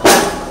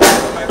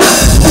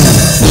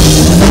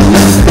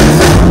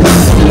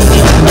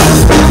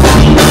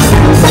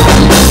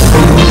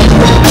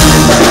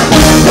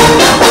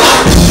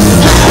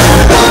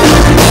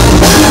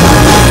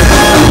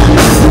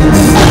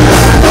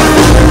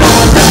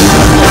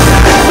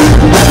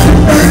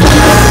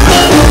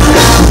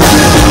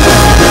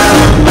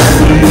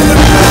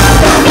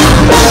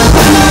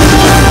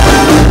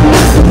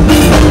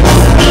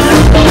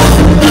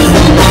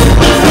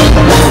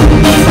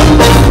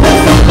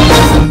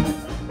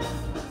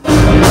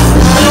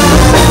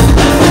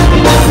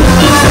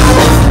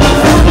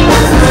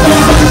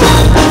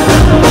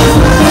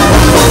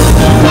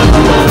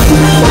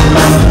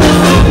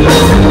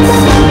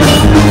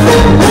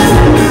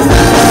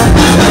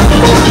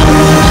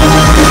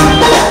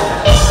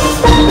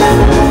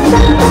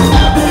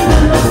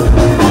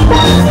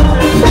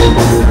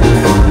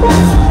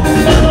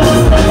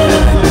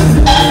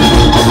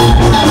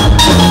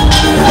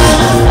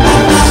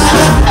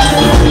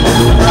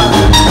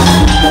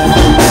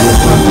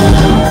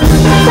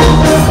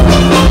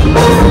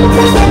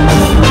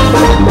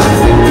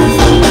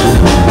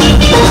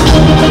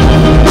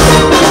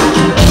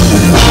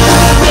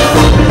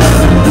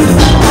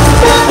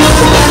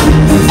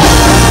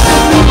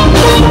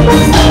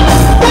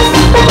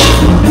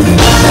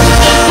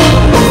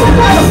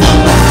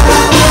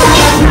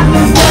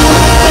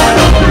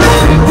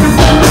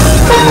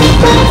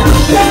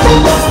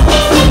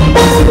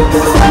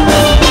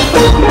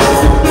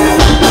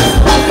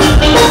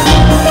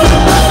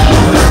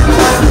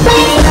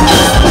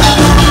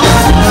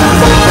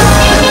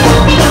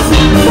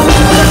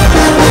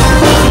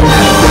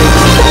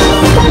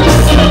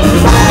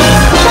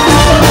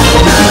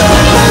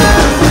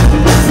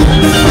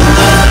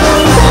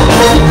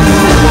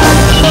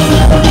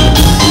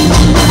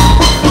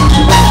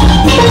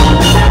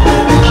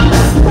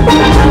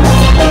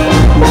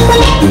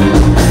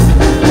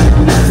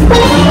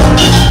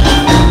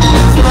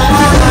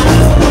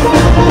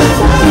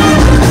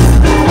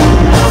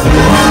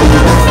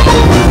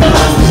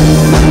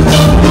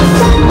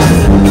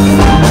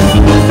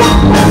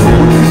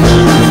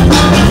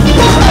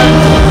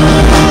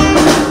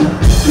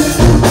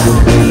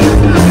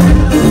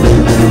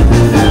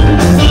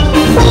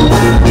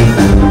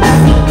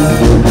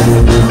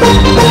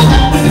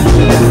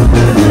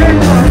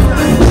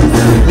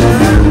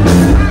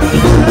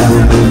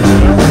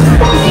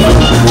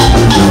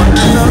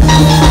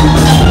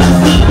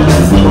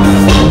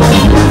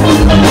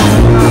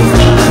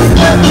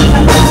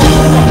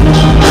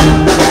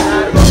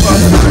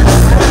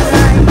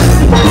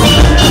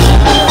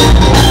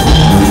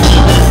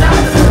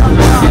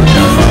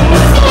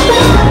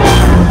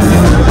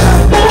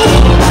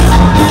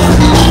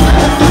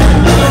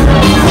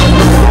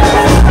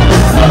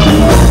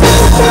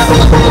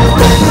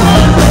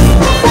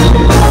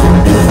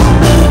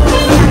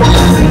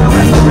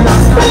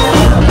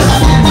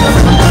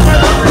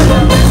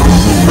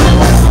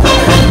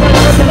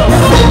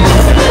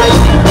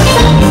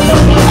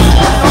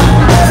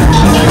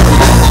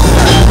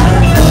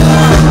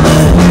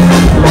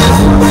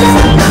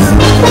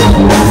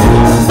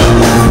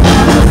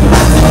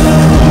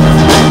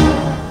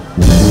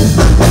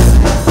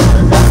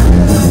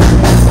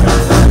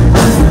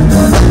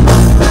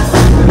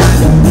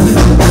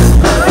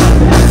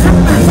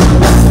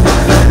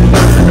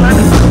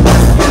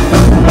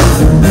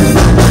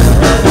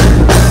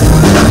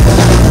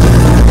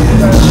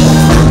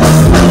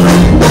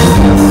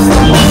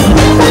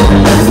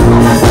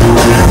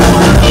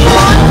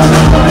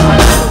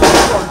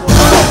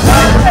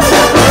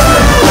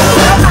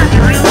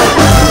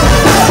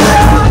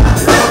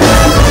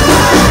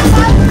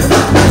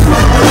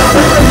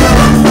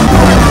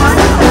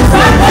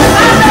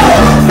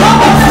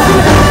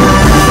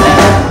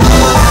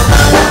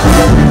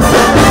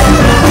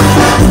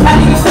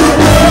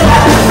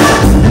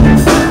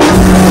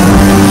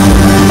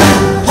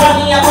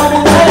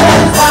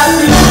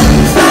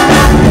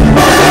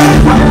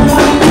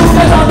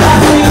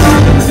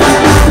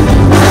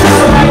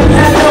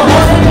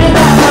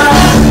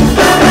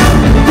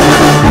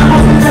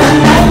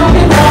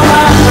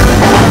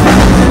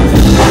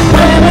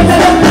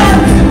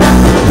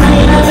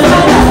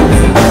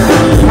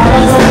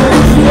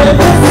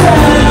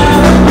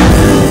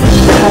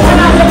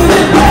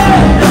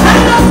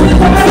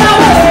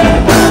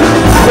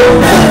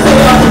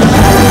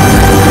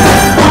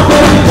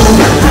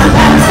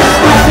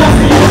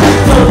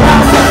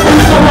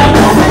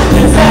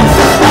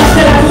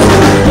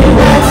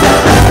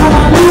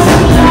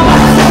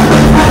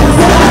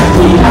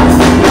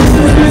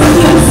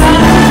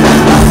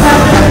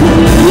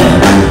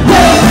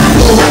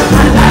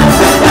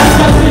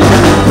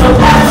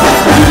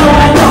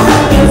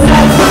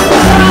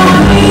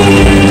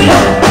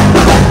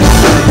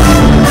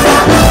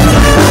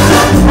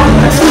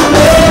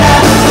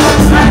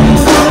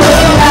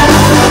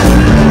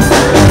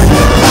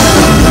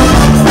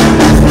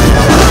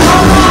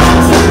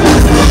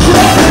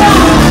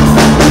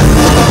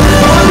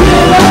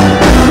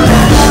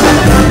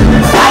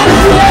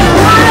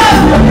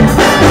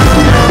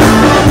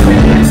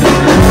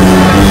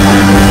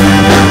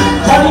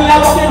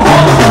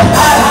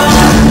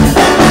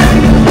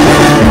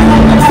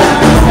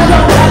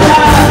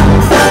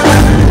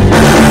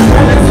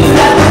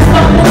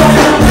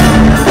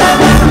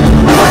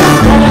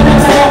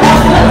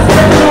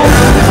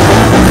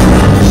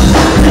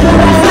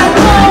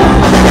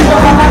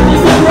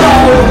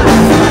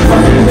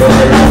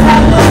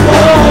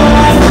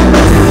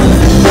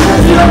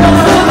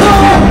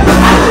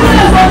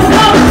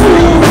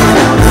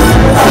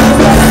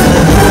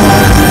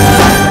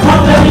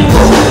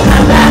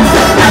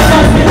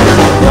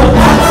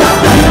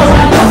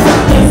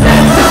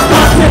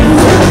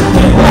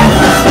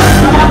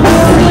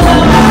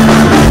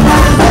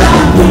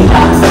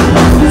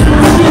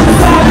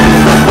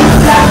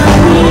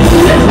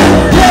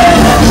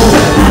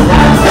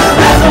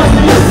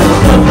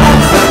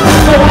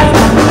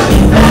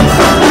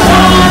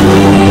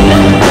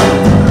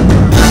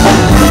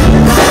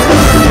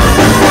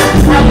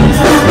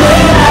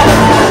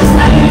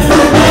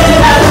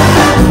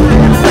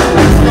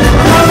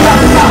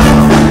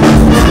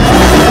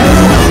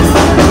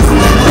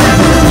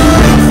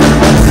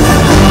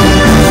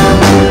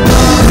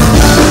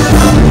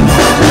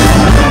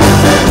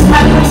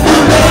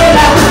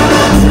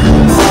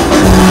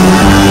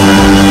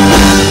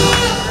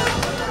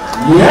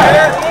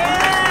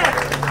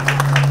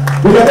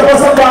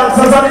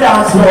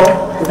 dance floor.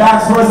 The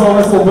dance floor is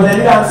always open.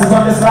 Any dancers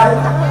on this side?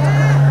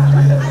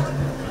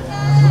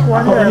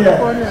 Come here.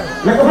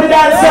 Look at the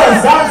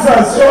dancers.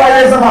 Dancers. Show my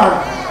raise a hand.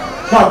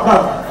 Come.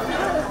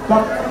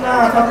 Come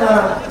now.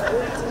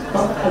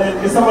 Come. And then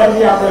there's somebody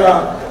here.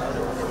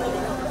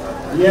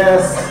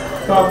 Yes.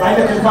 Come. I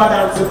get the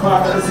dancing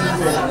part of the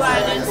season.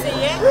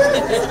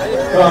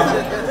 Come.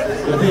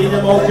 You're being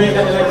them all big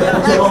and they like to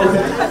put your mouth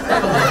in.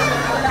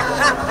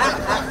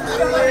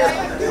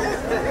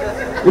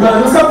 We're going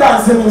to do some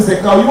dancing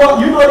music. Now,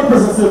 you know the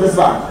prison service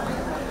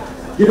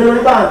band. You know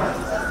the band?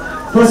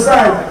 First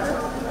time?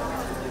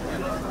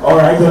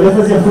 Alright, so if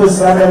it's your first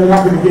time, then we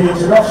have to begin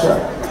introduction.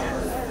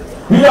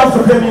 We love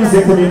to play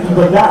music to make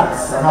people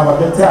dance and have a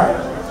good time.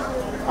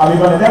 And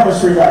we're going to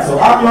demonstrate that. So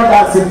I'm your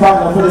dancing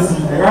partner for this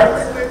evening, right?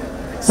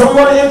 So we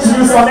want to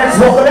introduce our next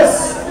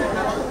vocalist.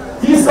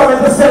 He's coming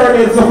to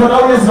serenade, so for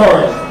now he's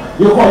Lauren.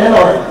 You call her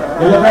Lauren.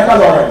 You look like a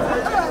Lauren.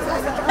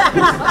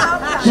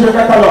 She look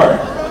like a Lauren.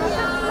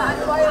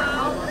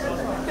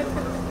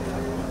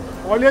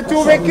 All your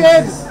two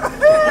kids. You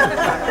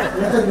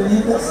can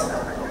believe this?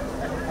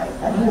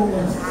 I'm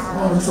moving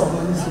on the trouble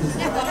in this case.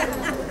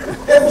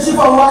 If she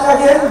can walk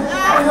again,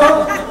 you know,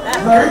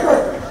 very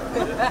good.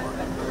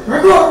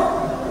 Very good.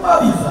 I'll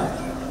be fine.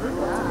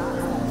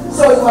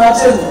 So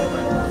imagine,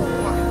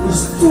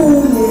 it's 2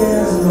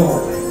 years now.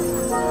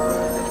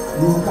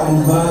 You can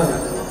buy.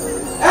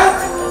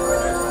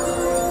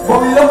 But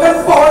we're looking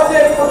forward to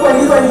it for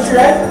 2023,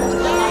 right?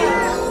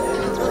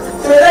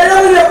 So they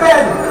don't need a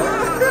pen.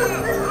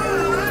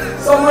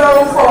 Somewhere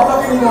around 4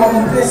 o'clock in the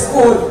morning, play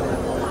school.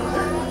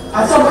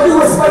 And somebody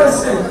whisper this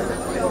thing.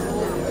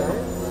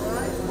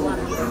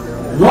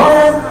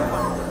 Lauren,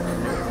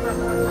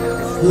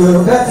 you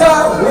better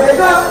wake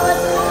up.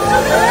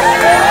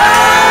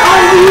 I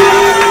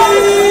need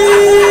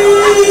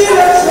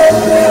a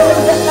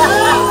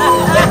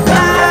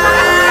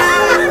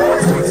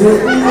to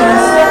take me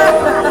myself.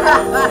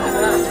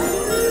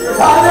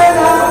 Father,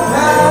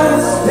 I'm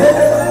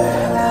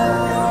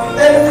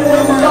in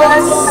your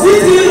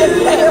city.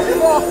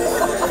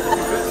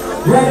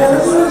 Where there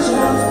is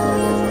sunshine.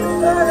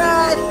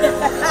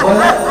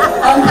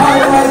 I'm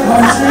part of my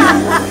country.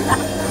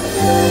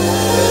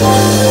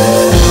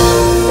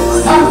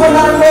 Stand for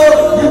that road,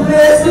 you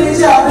play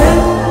speech out there.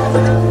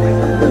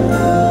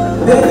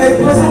 They make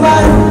pussy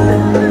man.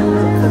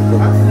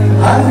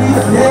 And we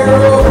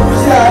hero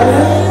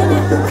shouting.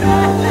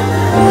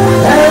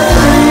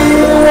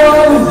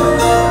 Everyone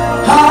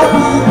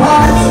happy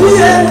party.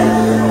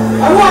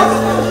 And what?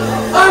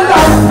 And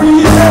I'm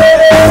free.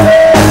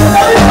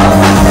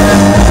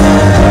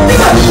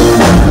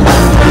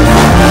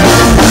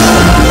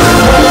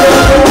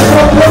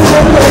 Come on.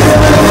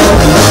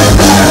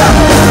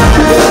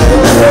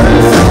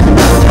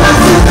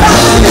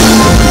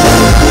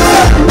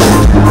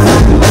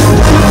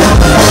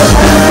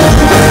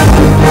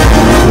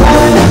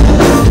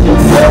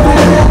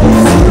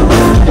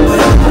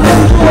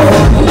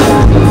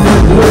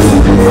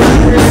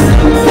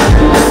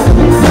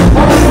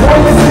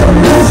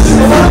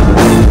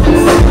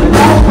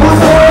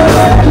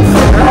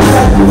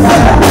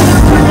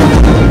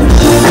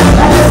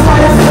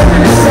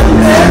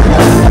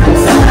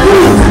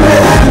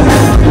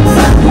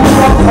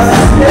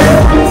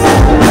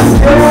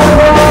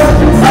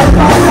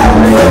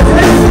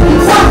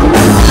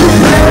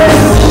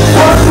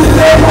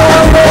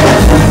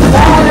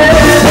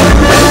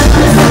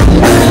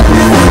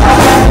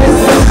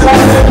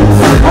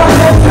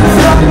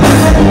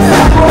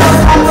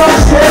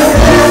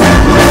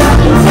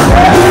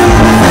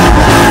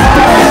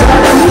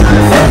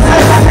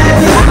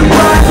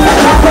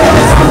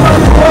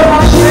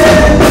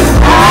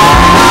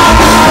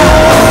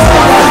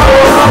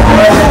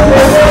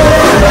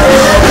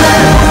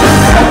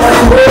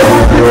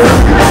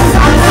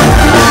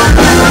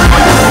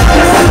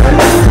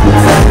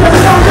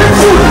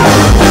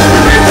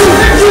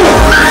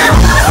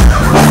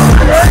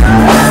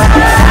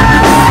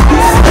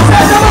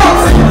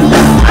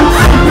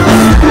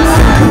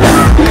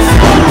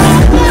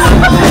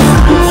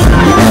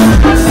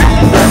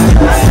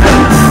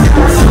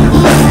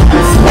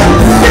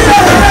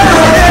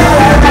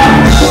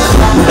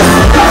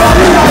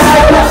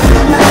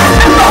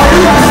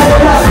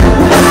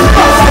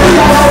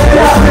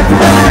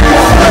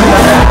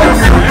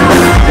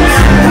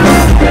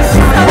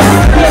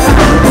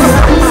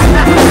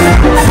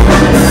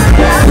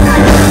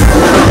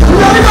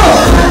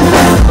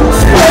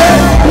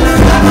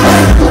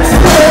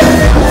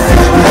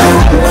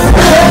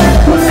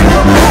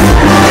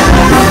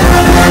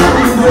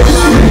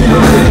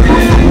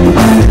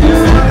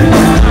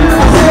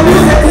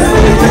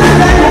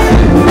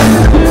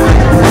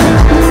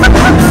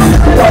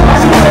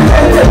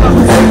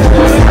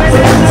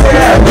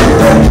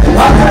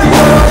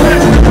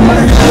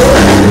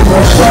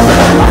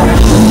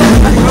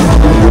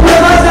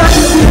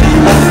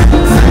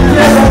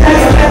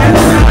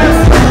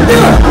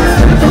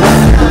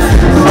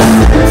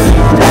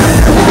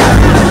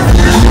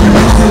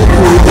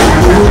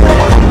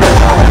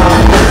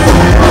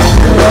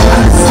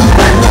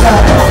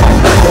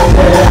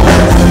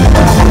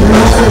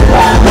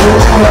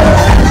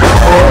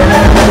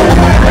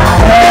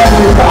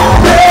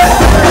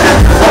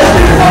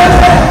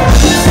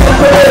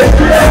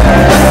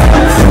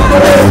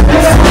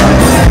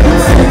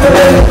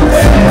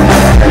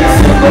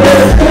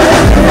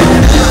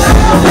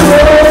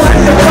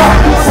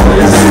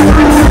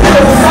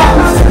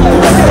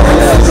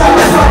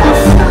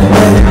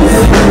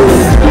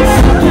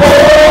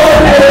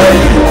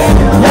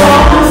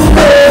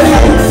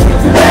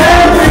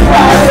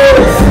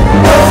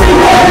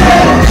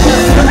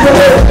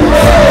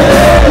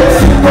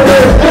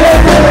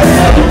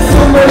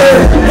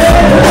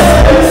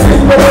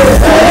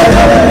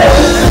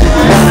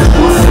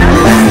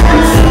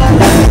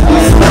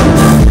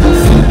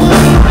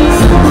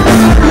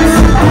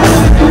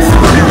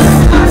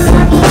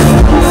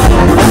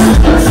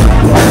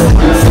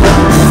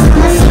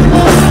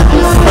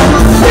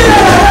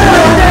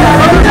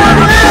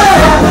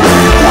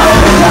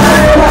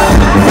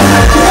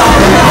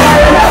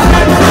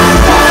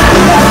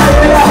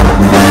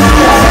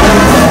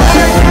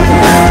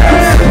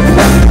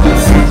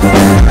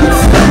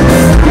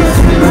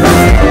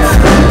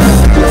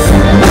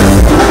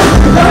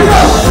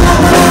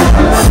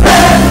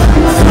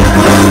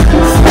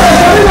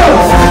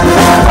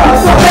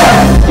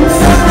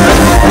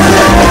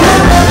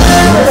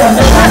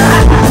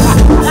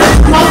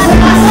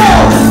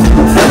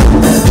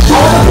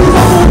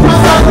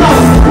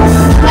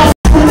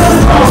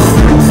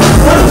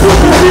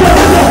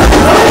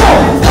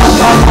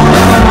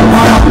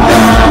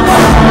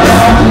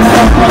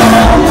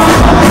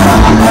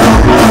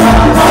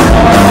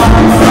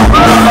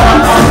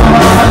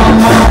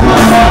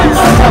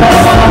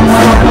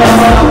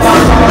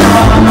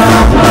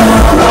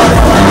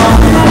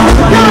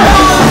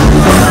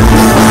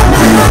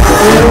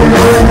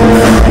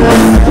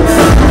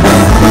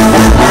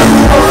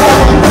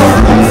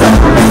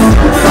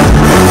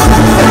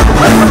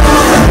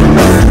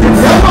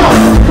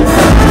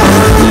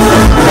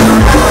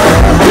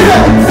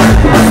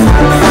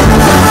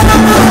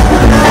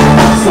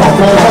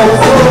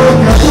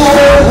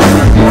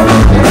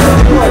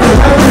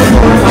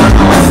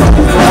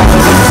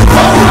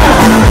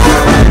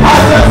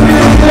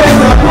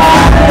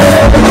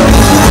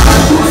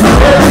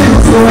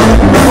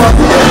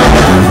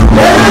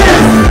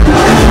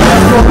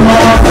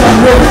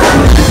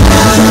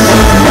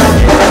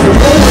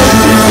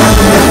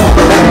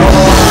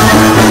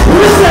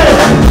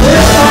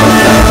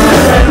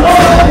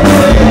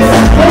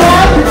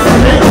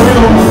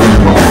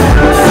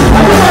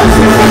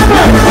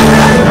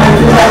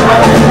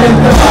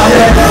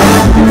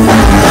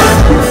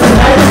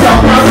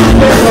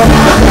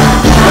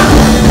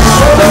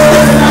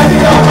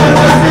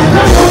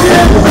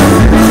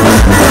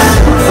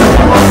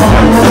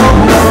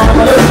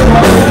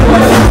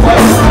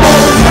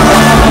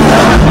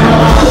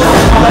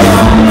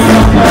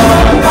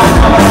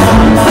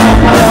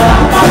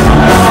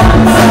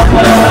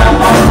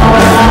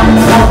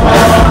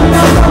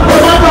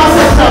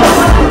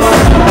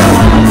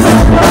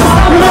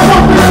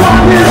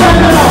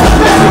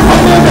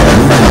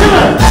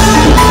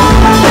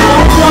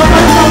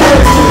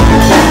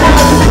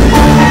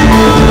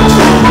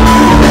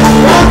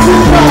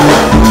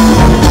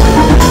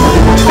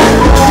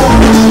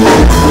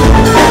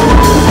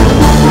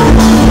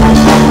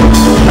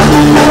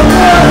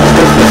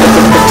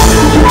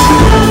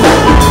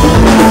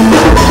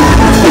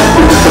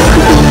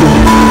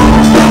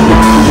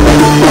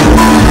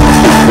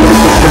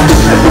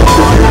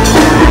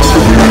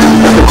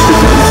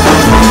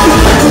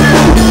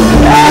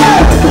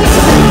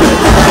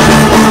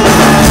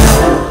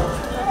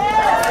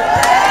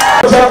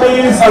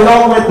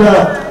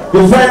 the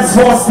Defense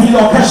Force Steel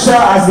Orchestra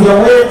as they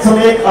await to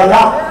make a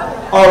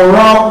lap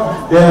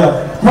around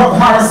the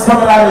Harris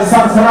Promenade in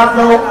San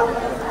Fernando.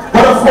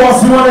 But of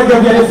course, we want to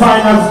give you the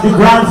final, the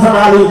grand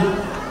finale,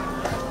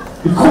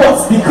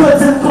 the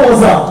curtain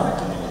closer.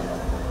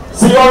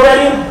 So you all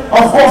ready?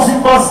 Of course, we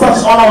must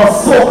touch on our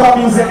soca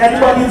music.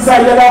 Anybody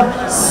inside here love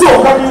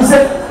soca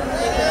music?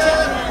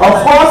 Of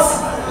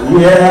course,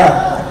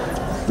 yeah.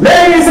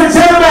 Ladies and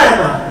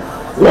gentlemen,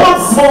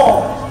 once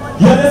more,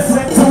 you're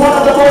listening to one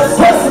of the most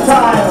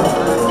versatile,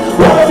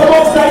 one of the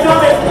most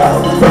dynamic,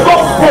 the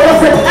most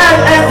prolific and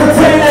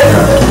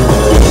entertaining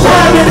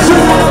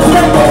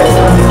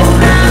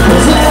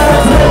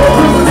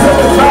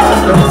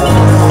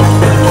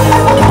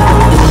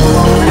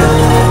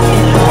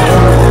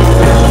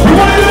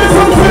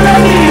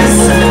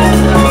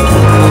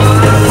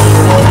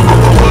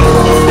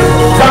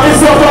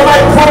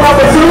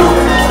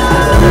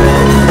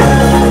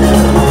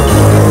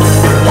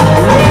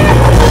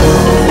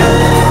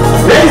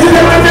Ladies and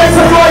gentlemen, make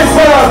some noise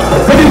for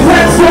the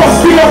Defense Force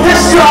Steel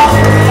Orchestra.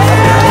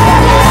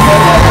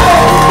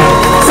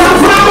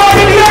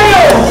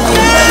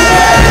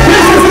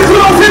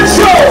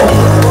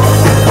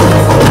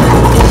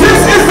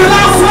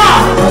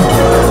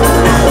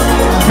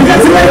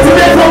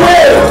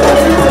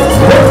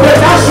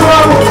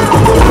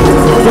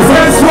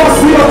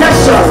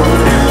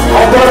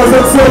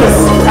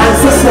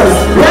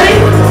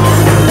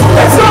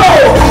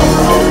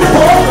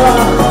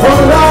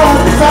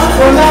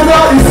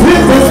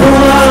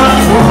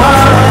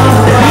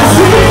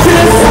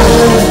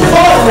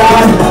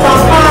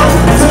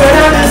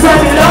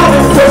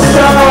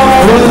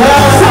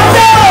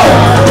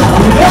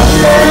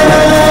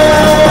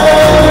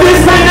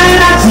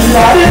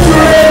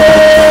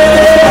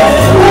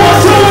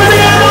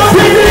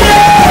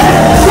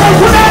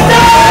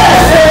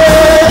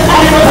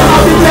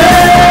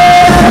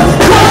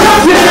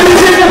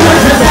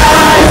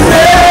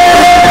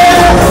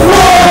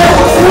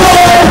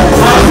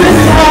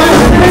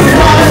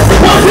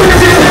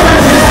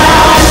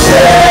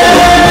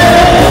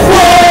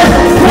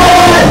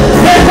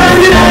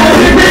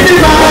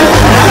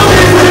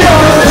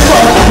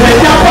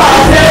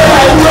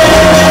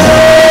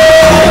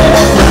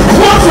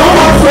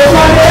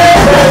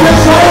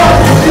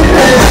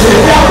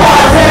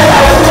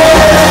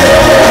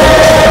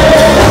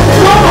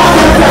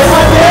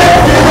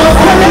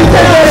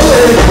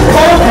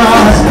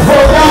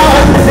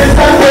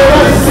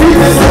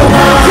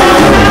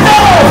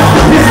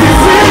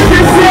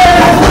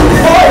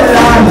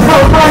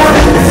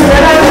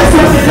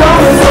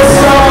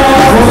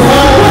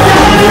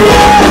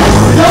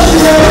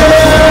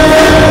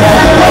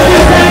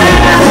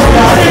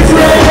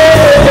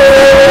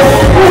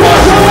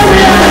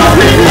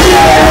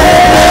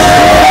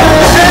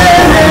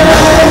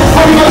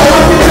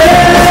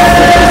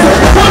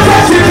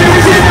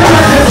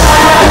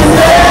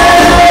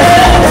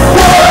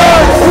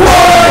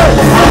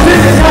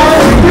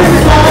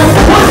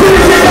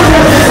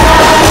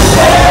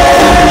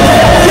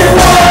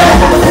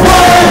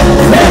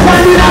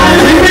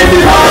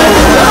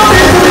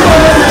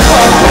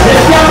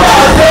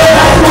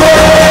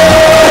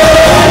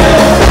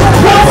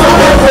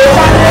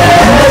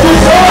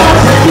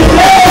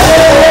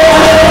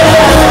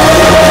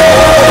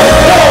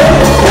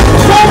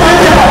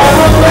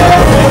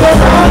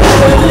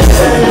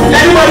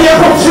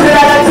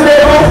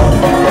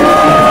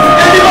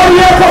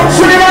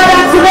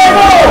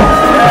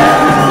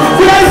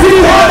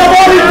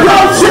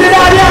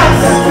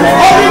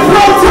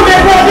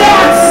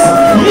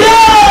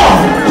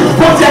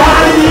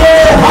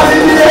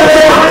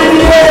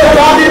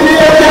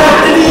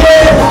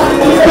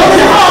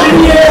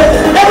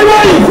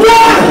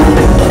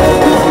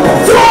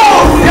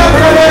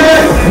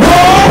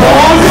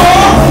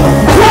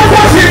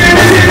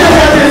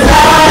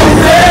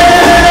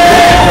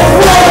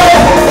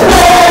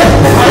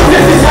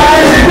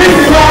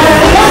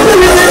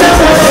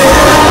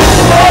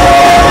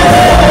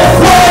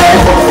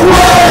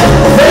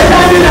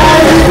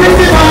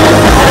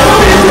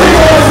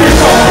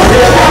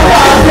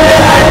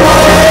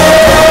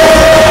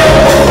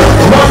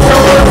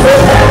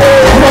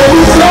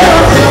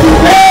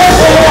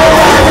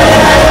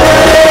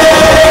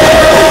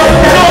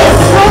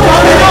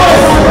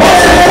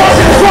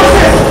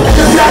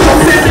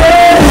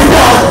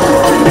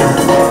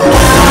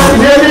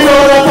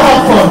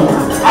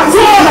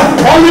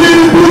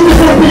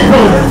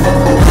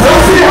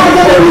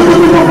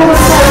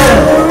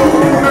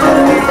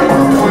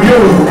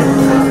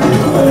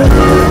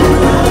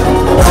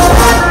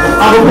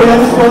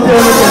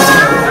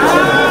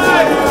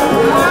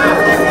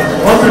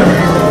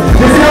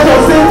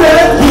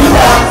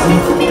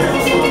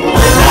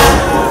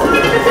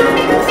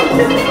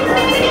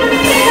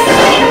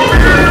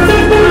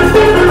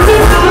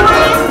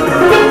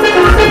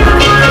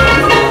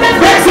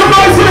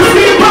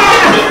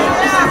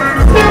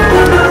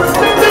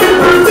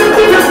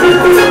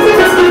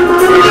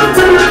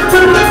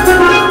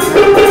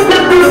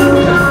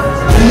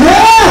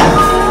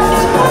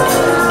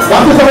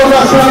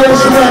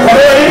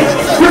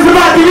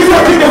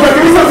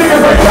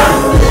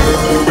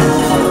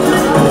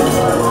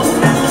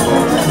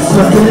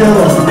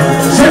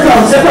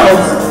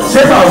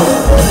 Check out.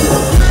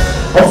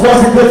 Of course,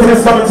 the Clifton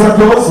is coming to a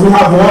close. We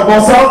have one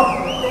more song.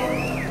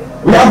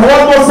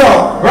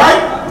 Right?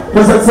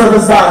 Present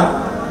service time.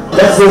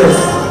 Let's do this.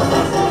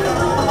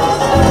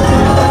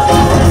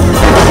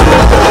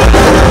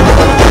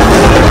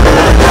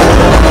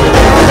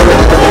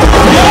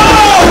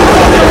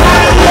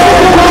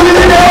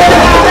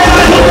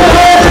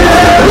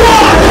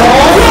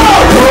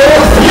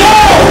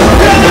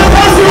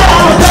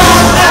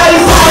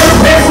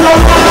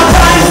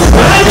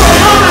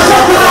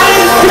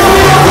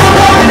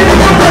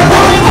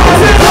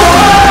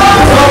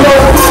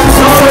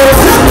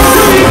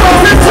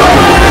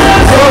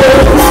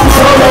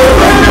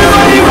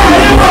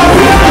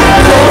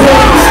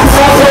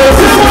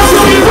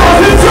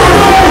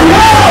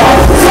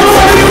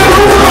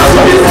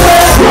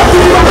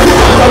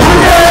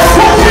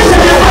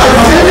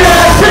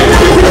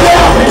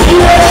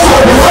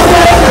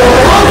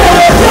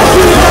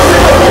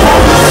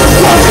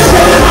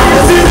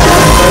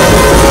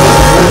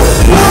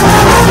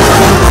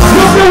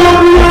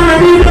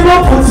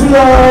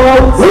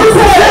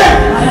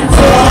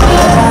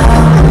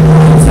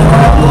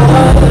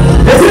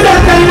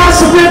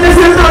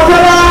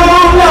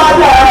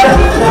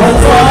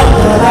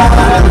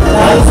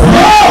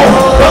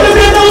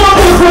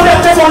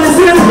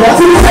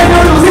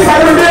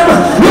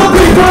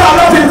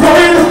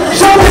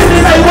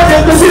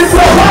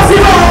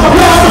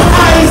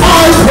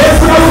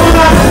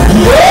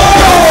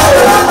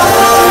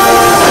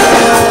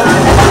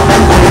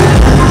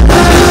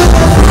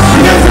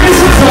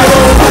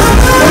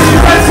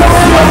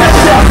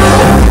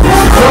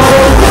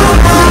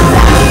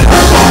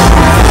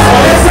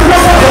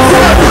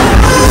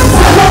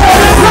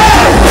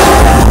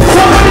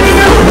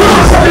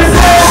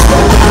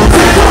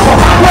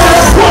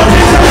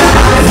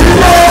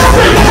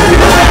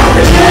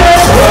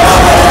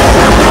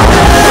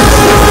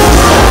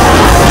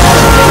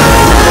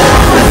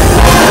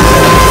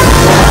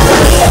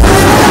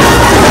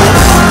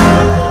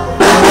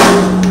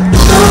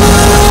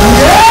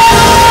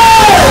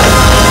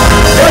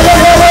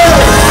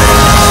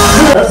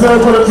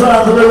 For the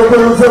tribe to be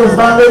recruited service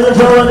by ladies and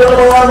gentlemen, give them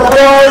a round of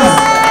applause.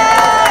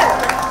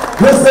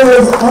 This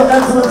is Her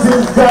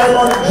Excellency's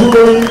Diamond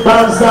Jubilee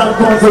Bandstand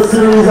Concert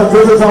Series, and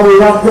this is how we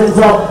wrap things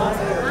up.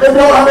 If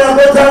you're having a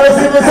good time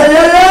this evening, say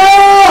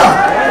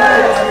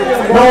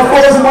yeah! Now, of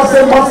course, we must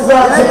say much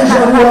thanks to each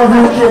and every one of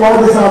you who came out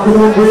this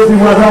afternoon, bravely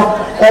weather,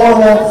 all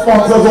our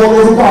sponsors, all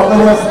those who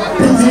partner with us,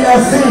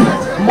 PTSC,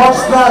 much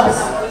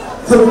thanks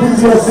to the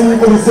PTSC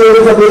for the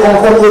service that they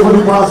offered over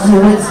the past few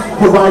weeks,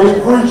 providing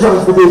free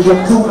transportation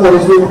to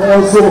Hollis,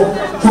 also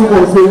to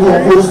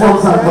Hollis from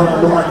San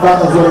Fernando, and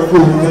that as well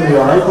including in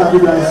here, alright? Thank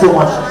you guys so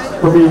much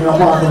for being a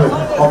part of it.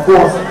 Of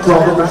course, to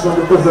our commission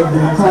to present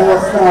the entire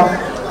staff,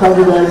 thank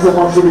you guys so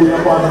much for being a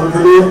part of it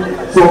today.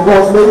 So of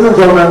course, ladies and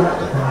gentlemen,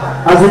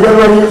 as we get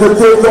ready to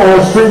take to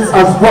our streets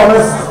as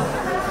promised,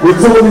 we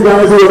told you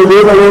guys we were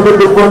doing a little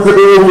bit different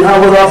today. We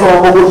have with us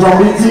our Mobile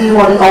Zombie team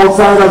on the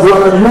outside as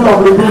well, and you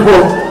lovely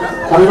people.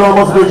 And you know,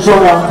 I must make sure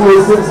that I'm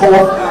closing things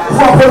off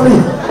properly.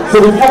 So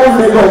before we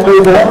make our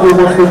move on, we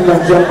must make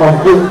mention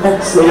of His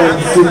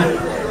Excellency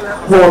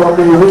Paula,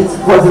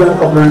 President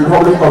of the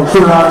Republic of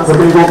Trinidad and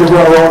Tobago. Give her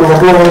a round of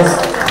applause.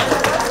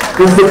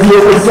 Mr.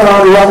 Diego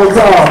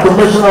Ramita,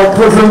 Commissioner of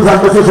Prisons, and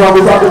Mrs.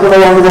 Ramita, give her a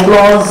round of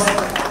applause.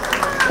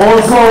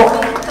 Also,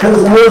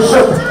 His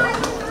Worship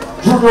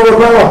Junior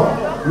Rivera,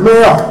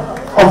 Mayor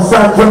of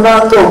San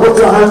Fernando. Put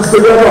your hands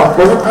together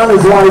for him and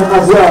his wife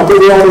as well. Give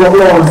her a round of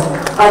applause.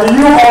 And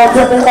you are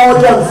attending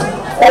audience,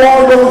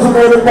 all those who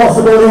made it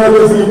possible here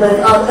this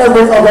evening and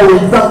every other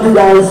week. Thank you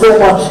guys so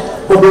much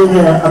for being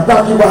here, and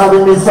thank you for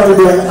having me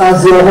celebrating as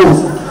your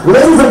host.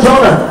 Ladies and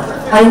gentlemen,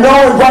 I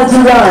now invite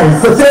you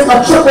guys to take a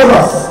trip with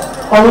us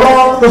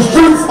along the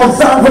streets of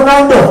San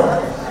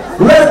Fernando,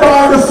 led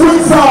by the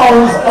sweet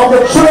sounds of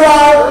the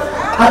Trinidad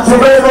and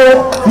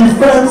Tobago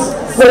Defense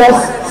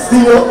Force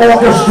Steel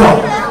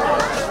Orchestra.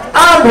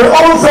 And we'll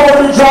also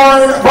be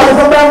joined by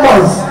the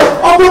members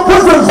of the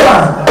Prisons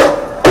Band.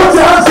 Put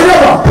your hands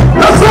together.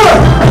 Let's do it.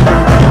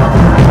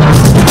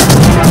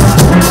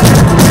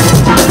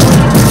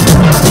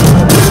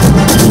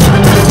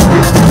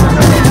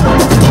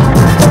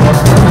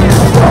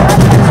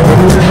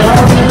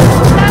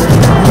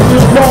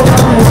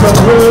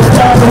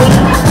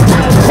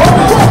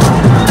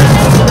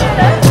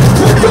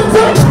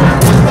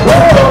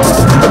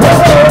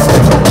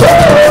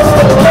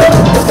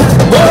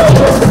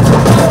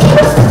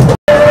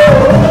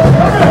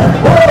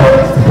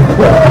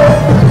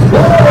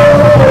 Whoa!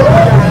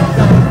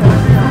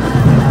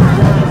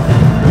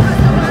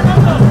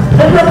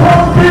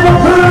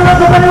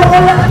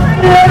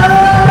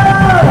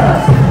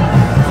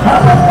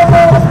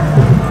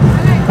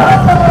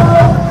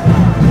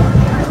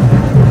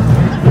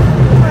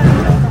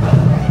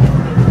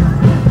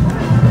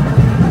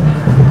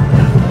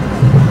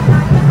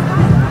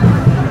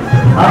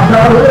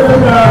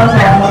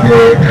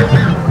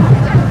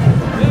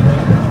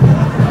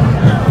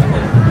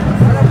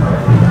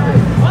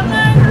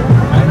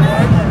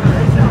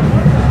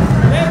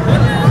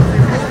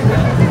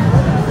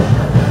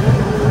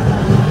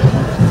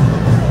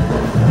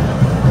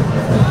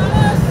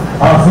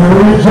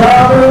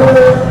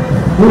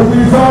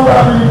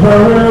 on the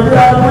parade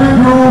that we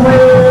grew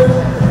with.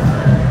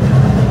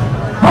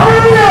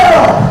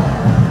 Hallelujah!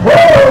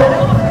 Whoa!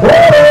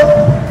 Whoa!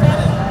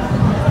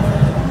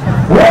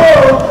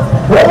 Whoa!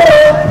 Whoa!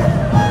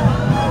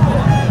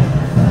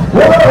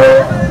 Whoa!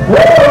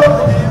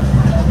 Whoa!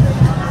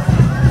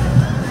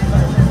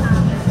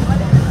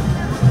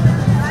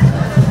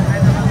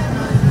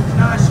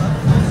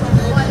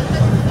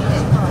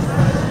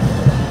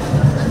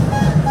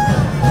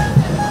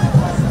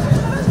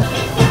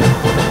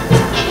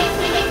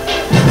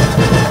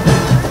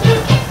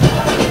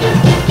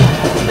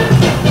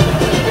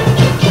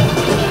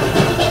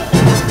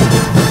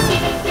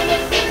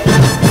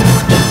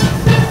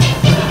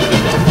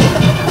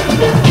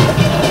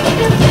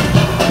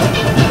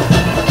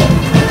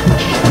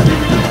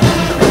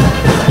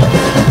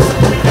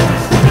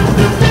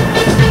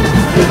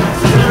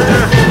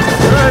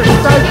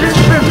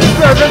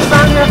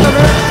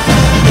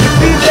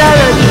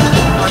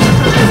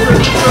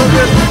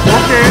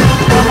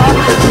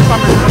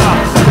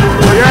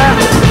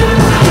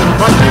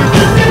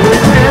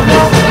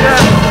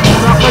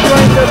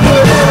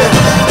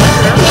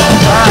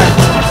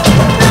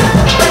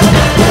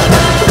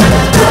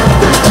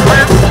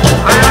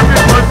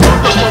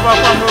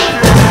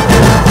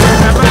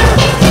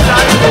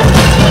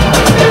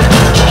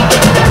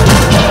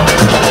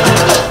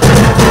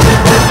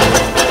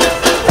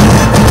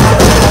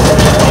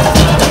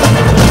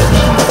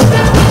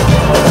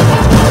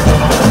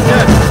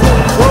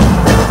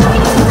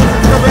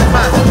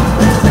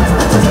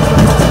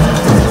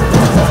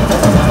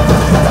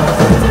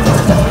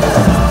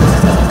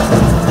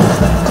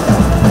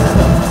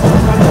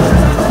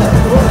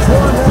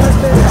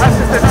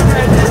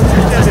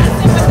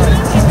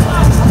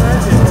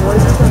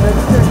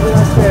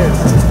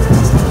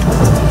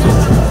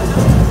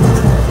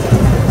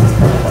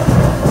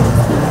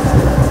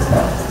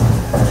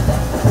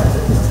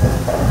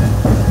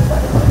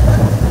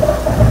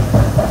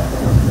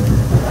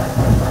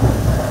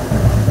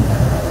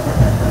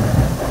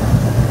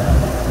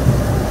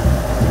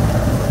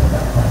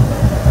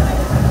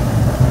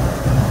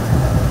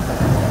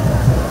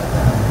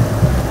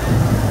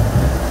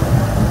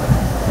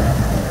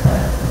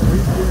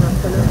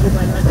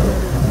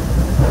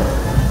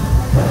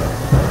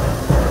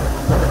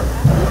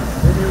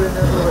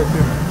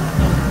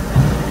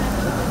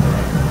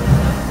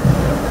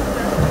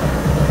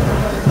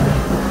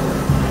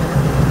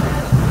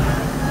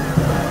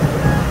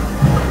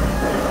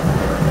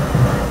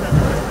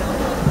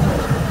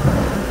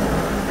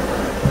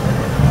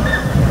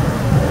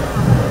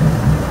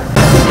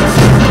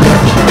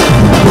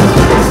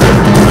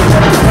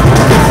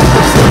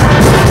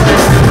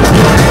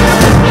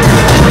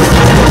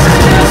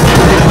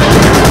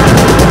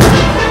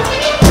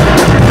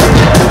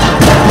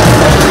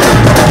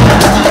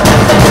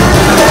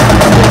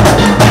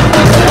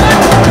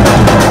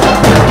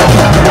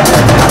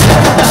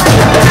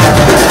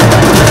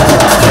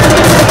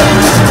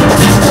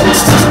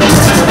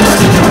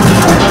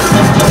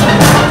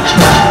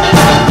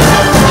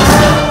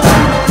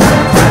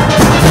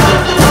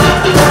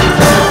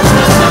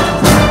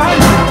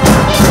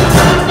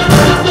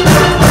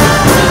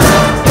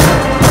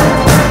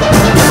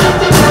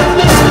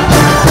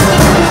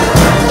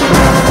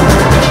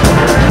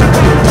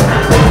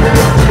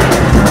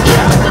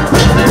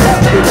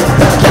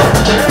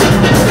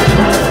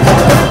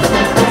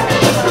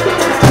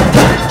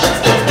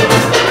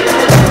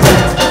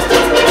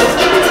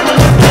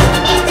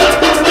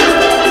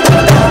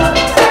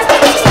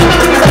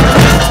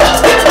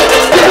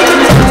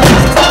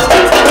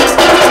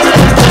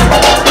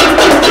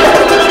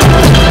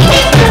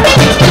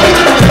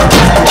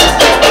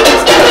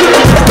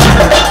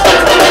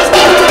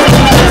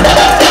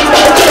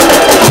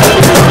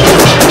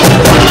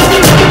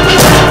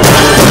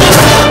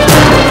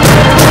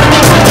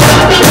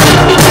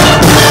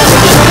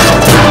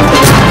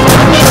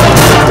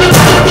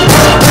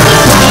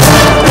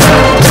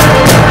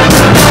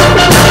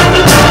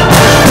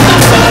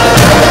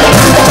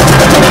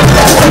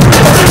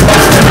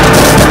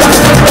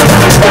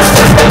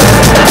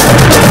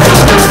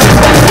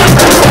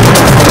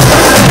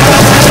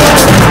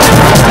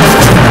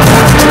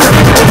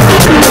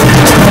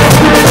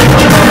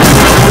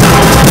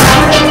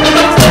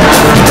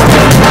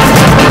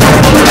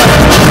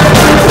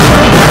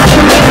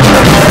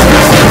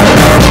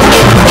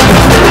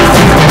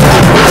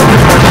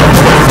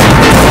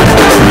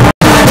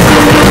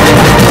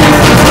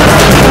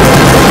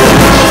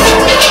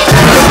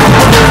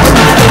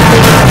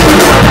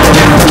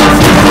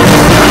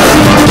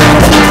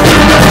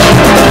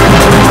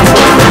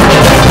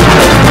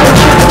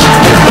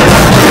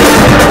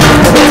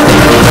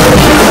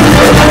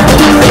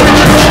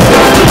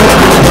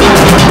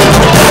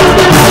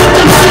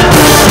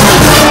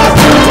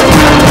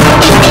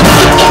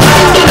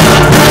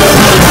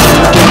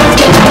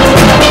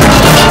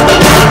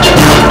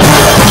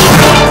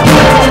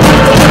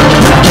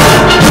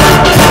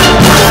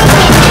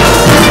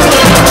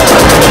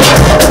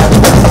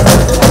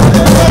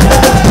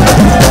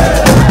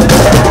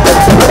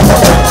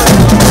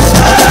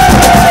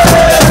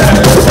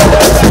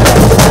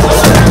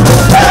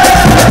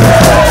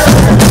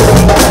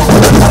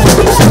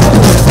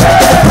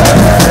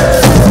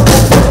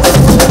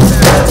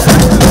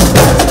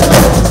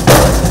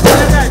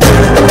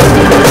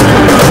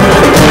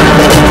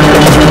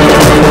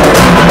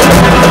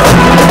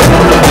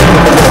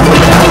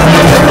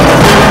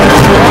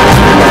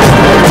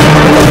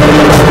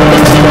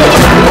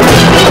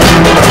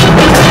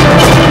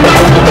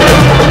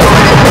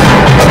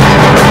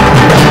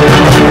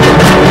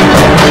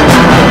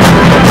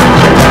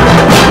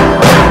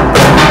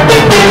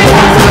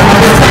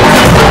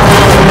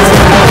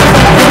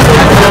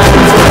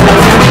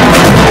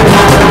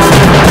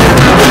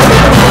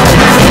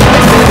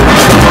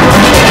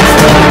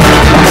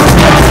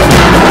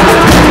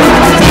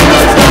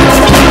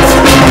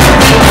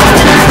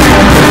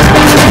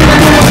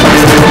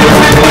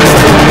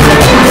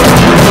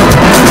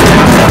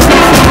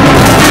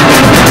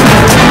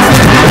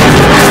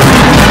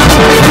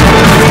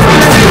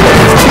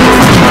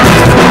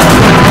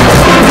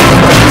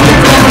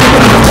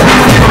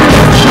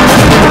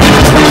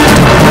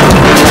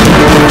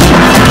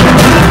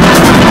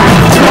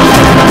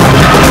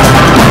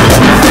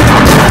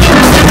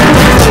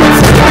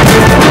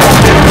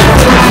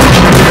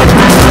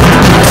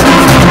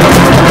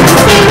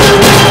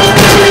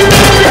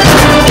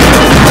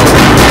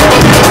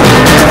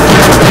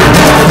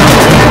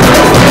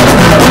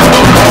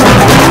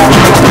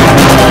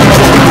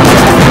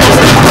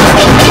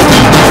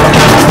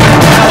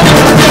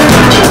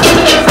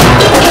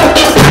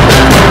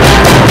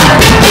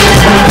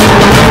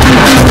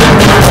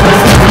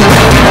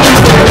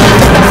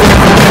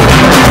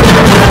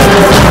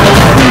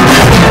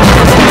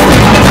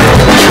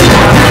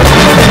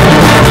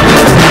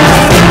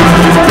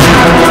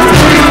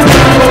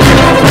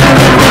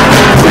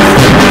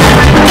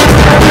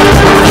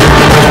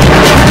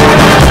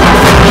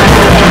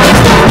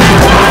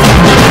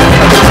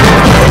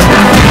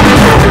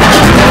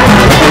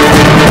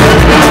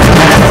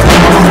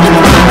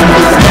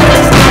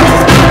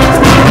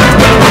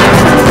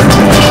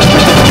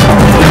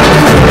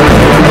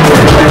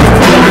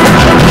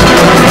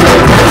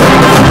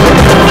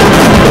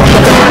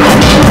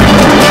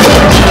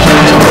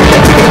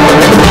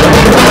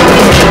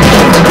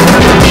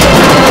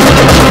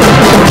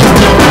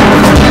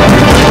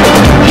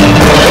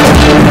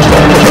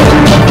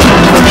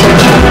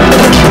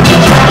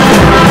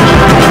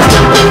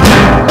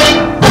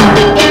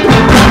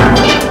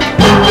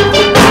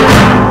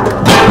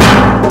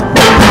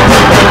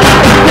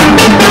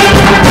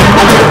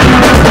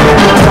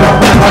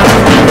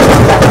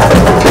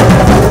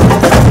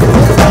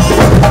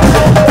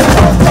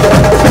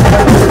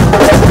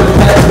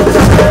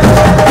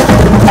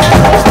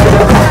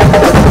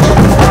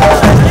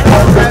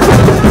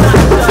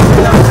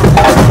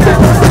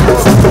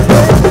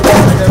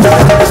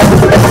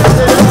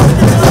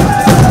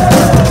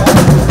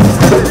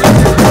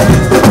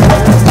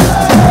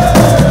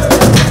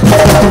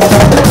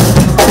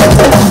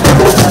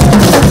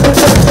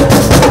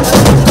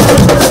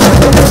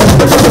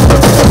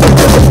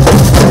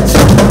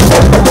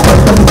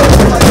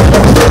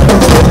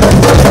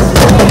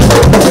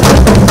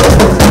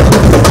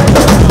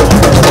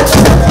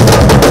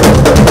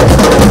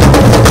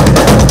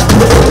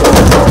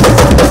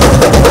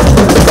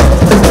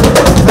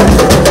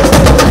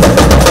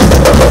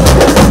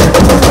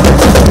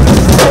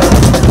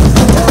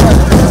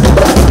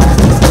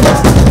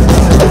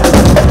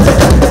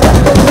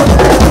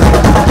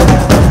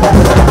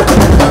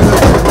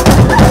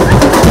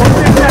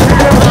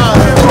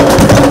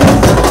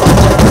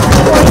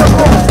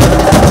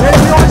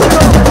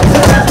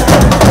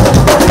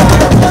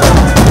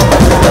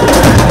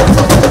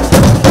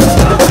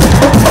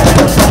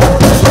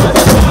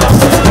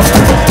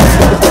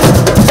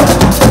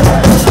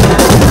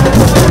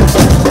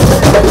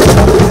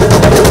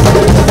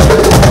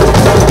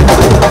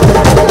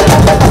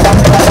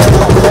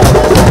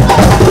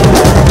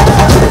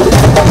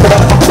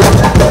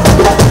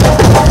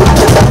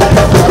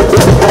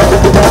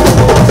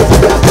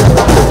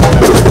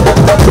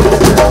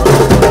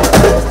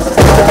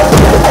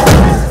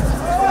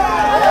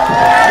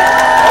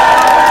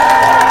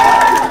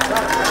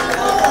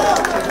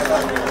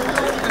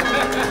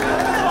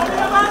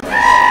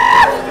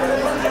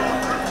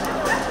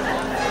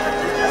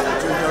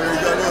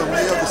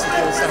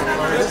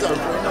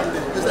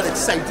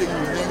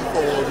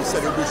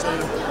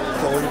 celebration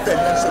for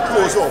independence to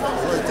close off.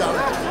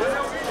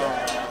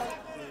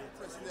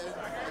 President,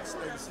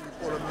 Excellency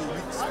Paula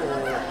for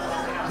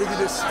bringing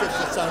this trip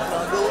to San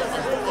Fernando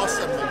and for us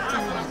and my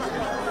team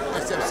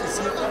SFCC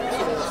for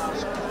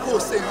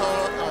hosting her,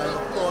 and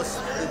of course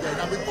the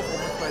dynamic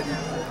performance by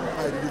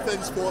the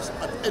Defence Force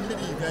at the end of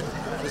the event,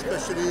 and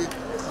especially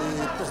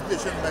the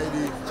presentation by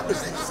the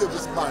Prison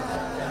Service Band.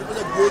 It was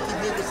a great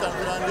evening for San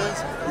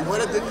Fernandans. The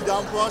weather didn't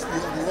down for us. We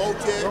were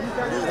out here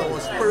with our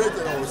spirit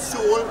and our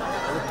soul,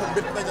 our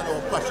commitment and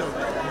our passion.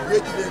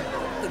 Great evening.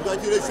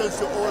 Congratulations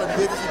to all, and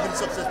may this evening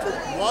successful.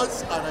 It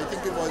was, and I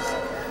think it was.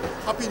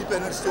 Happy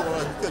Independence to all,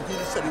 and we continue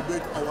to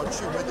celebrate our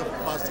achievement of the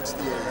past 60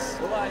 years.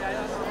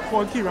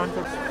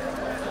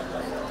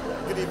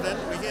 Good evening.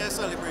 We're here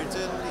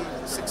celebrating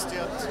the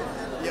 60th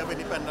year of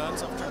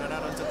independence of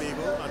Trinidad and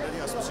Tobago under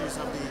the auspices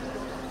of the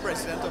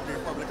President of the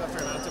Republic of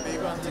Trinidad and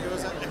Tobago, and today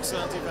was an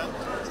excellent event.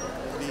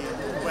 The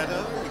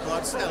weather, the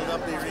gods held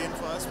up the rain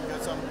for us. We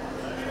got some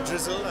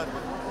drizzle that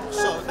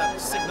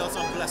signaled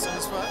some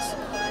blessings for us.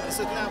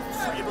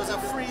 It was a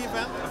free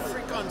event, a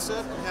free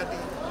concert. We had the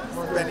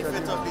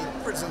benefit of the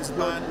Prisons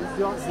Band,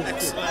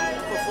 excellent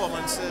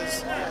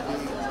performances,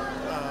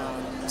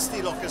 the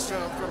Steel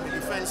Orchestra from the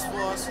Defence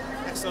Force,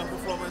 excellent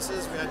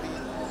performances. We had the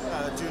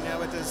Junior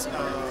with his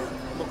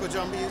Moko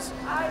Jumbies.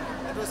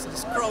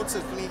 This crowd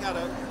certainly had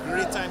a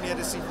great time here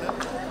this evening.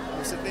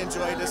 We certainly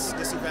enjoyed this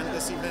event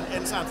this evening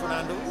in San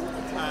Fernando,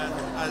 and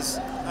as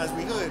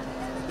we heard,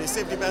 they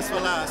saved the best for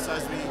last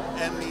as we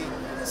end the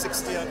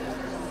 60th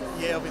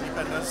year of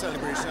independence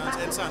celebrations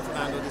in San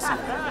Fernando this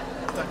evening.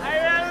 Thank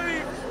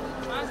you.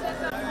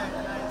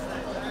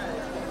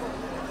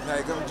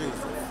 Nigel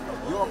Joseph,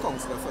 your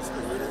councillor for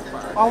Springfield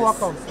Paradise. Our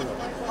councillor.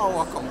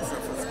 Our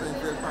councillor for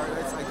Springfield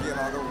Paradise. Again,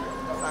 I want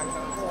to thank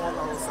all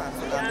our San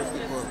Fernando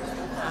people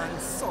and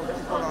some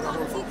people on the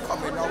road for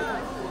coming out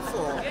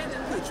for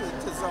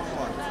Patriotism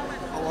Month,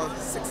 our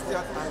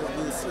 60th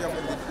anniversary of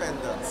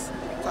independence.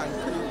 Thank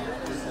you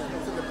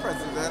to the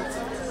President,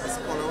 Ms.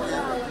 Paula, for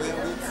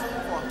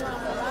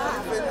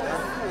having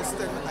and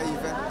hosting an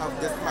event of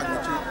this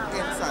magnitude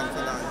in San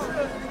Fernando.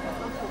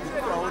 The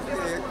crowd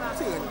here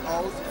turned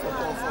out for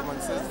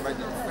performances by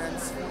the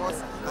Defence Force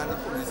and the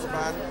police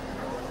band,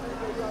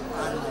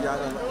 and we had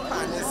a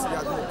panis, we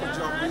had Moko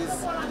Jumbies,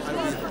 and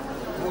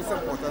most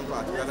important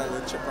part, we had a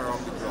little chip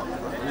around the block,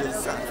 real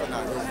San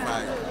Fernando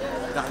vibe.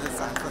 That is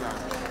San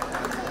Fernando.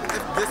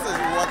 If this is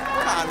what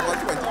Carnival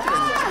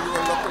 2023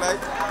 will look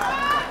like,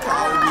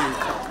 can't wait.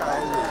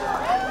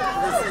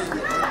 You see,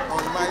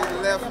 on my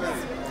left is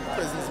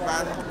Prisons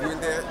Band doing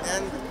their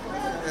end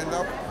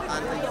up,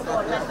 and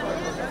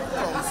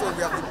so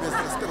we have the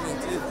business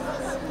community.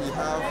 We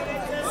have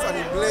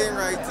Sonny Blaine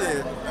right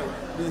here.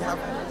 We have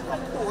a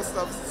host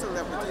of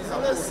celebrities, a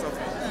host of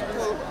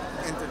people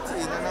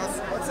entertaining us,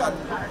 and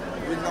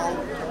we're now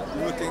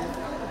looking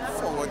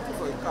forward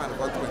for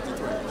Carnival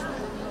 2020.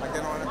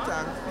 Again, I want to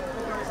thank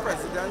the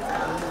President,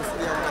 and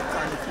mostly I want to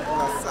thank the people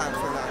of San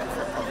Fernando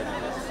for coming.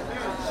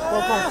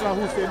 Councillor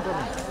Hussein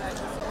coming.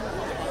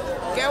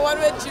 Get one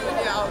with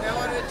Junior, get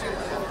one with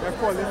Junior. They're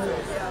calling me.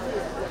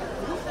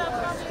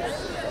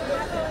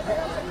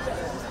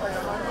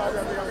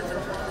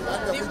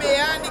 The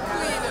mayor and the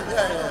queen.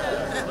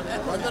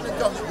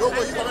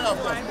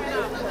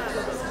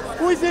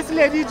 Who is this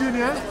lady,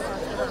 Junior?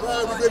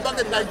 Well, we go back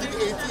in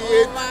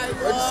 1988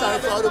 when San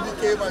Fernando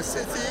became a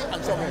city,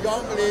 and some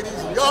young ladies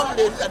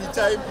at the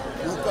time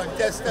were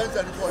contestants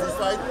and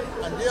qualified,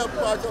 and they are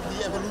part of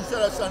the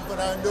evolution of San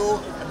Fernando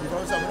and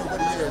development over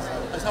the years.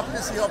 I was happy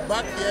to see her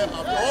back here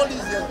after all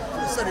these years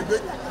to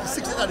celebrate the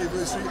 60th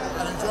anniversary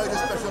and enjoy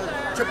this special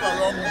trip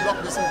around the block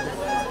this evening.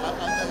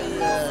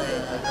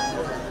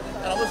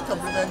 And I must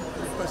compliment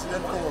the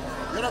President for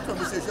your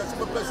conversations.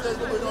 The President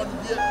is going on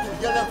here,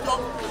 get left out,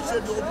 he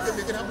said, no, we can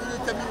make it happen,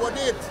 tell me what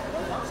date.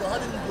 So how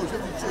did we go to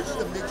the church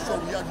to make sure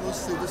we had no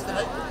service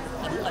tonight?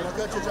 And the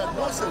Anglican church had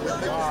no service,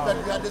 but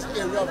we had this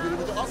area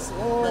available to us,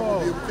 that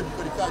we'll be able to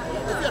put the card.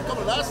 If we had come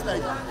last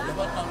night, the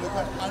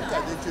Anglican and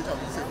Catholic church have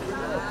the same.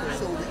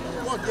 So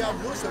because they have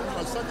no service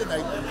on Sunday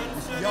night,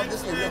 we have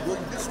this area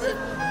going this way,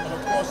 and of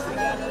course, the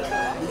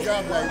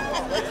jam like, I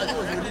think it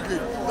was really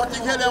good.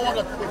 Nothing here, they want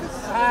to put this.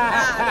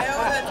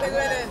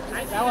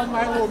 That was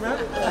my home, eh?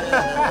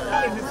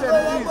 In the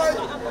 70s.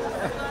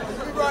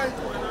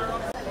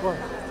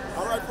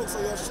 Alright folks, so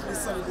you're actually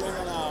celebrating,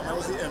 and I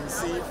was the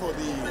MC for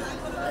the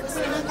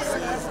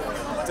Excellencies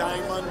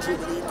Diamond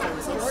Jubilee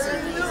Concert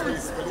Series,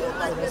 basically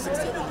about the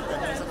 60th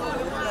independence, and it was a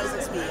really nice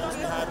experience.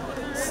 We had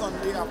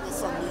Sunday after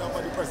Sunday up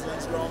at the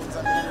President's Grounds,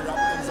 and then we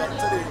wrapped things up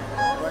today,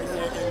 right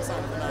here in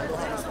San Fernando,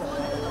 Hollis.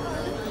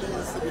 Really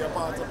pleased to be a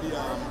part of the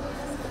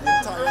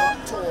entire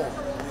tour,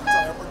 the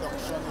entire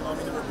production. You know, I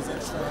mean, it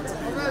represents Trinidad and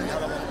Tobago. We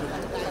had a lot of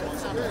different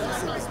performances,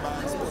 service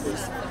bands,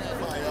 police,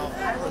 fire,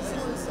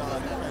 prisons,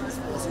 defense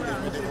force, you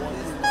name it, they want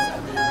to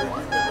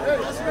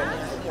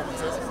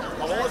performances.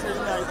 But what was really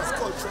nice is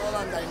cultural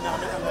and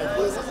dynamic and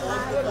diverse, and all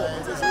the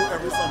performances do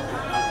every Sunday.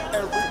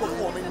 Every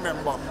performing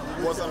member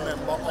was a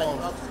member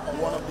of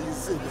one of these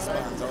service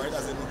bands, alright?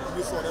 As in,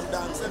 we saw them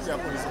dancing, they are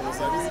police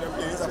officers. We see them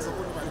playing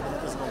saxophone, they are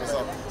police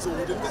officers. So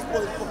we didn't just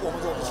put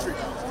performance on the street.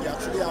 We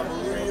actually have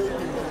real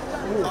people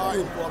who are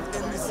involved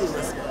in the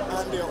service,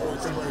 and they are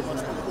also very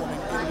much performing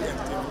in the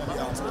entertainment and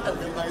the arts. So a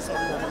really nice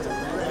performance, a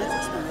really nice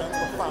experience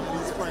for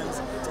families, friends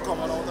to come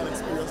out and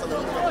experience a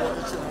little bit of what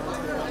the children is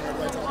doing on Red,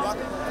 White and Black.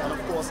 And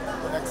of course,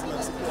 the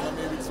Excellency Paula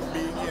May Weeks for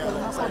being here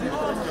alongside the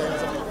different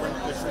players and the different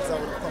districts that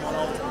will come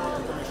out,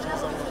 the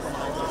commissioners that will come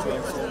out as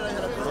well. So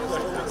it's a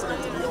pleasure once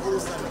again to be your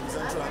host and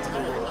represent Trinidad and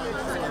Tobago.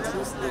 Thank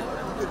you.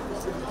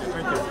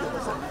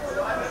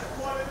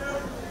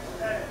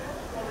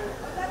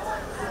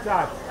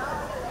 Start.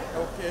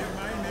 Okay,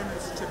 my name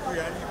is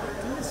Cipriani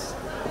Batiste.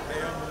 I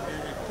am the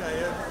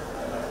retired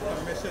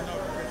Commissioner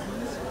of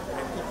Prisons.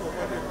 I took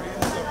over the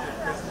reins of the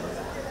prisons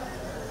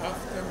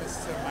after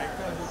Mr.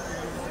 Michael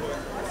Hercules was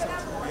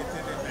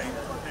assassinated in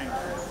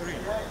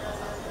 1993.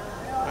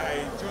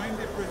 I joined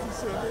the prison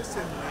service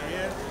in the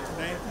year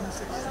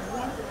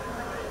 1961,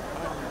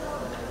 and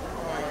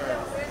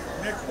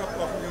next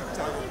couple of weeks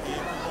I will be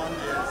 81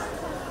 years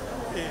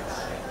of age.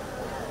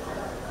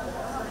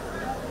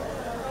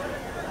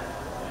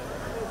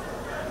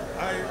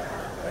 I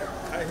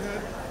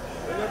had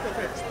a lot of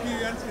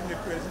experience in the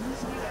prisons,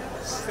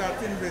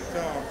 starting with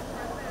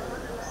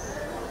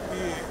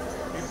the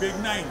Big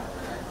Nine.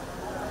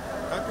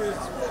 That is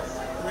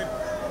with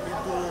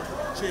the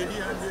Chedi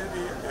and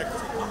the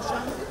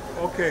execution.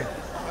 Okay.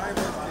 I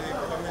was the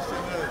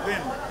commissioner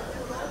then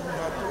who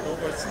had to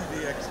oversee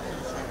the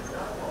execution.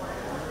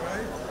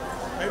 Right?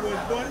 I was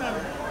born and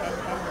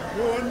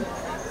grown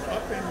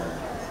up in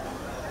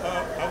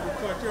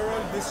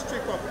agricultural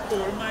district of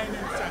coal mine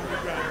in Sandy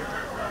Grande.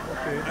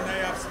 Okay. And I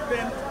have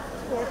spent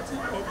 40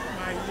 of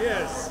my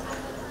years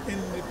in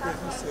the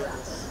prison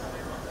service.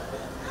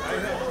 I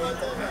have been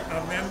a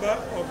member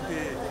of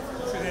the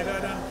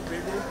Trinidad and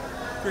Tobago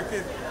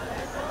Cricket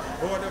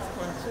Board of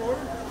Control,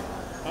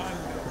 and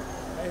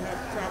I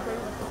have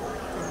traveled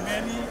to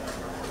many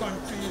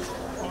countries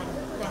on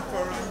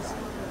conference,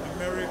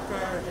 America,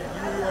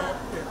 New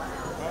York,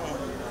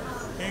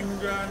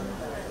 England,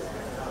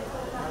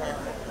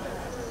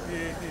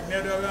 the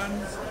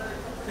Netherlands,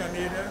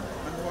 Canada,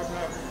 and what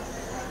have you.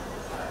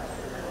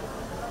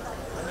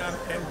 And I'm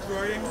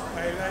enjoying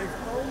my life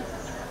now.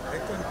 I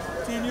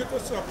continue to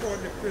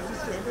support the prison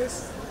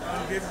service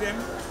and give them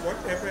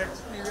whatever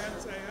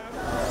experience I have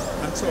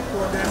and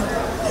support them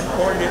in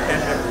all their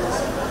endeavors.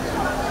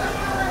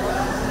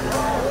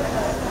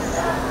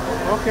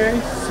 Okay,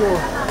 so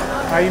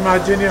I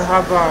imagine you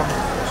have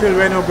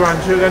children or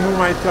grandchildren who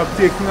might have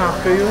taken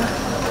after you?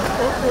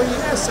 Oh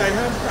yes, I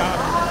have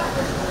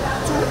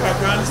a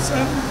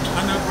grandson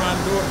and a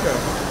granddaughter.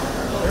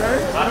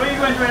 Right? How are you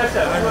going to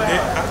yourself? And they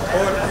are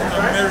all in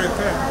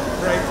America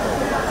right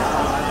now.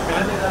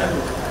 And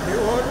they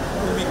all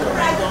will be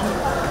coming down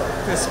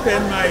to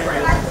spend my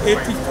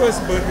 81st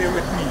birthday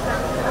with me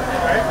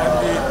on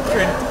the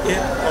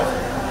 28th of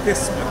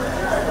this month.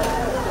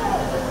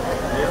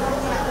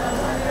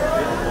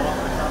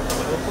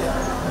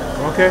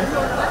 Okay.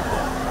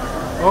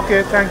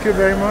 Okay, thank you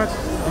very much.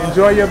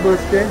 Enjoy your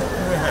birthday.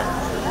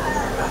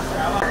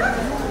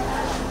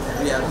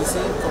 We have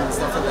received from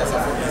Mr. Felessa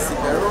from BC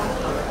Bureau.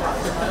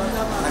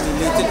 I'm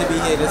elated to be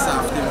here this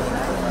afternoon.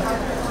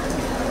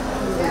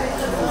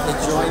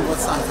 Enjoying what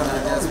San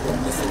Fernando has been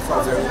missing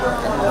for a very long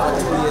time, over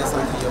 2 years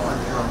and beyond.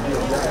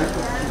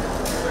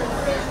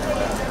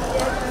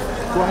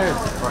 Go ahead.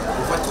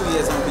 Over 2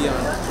 years and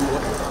beyond, we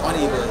were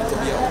unable to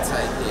be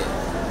outside here.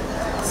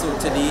 So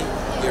today,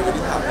 we're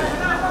really happy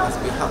as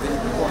we're having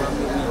Paula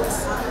May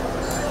Weeks,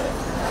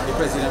 the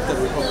President of the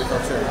Republic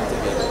of Trinidad and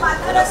Tobago,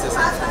 with us this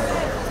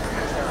afternoon.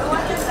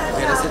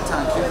 Let us say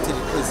thank you to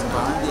the prison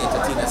band, the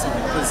entertainers from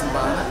the prison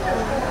band,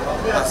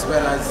 as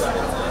well as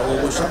our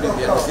worship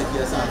leader of the city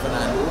of San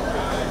Fernando,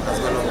 as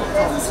well as our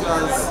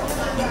councillors,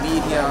 the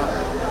media,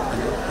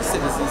 and the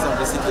citizens of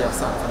the city of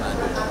San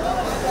Fernando.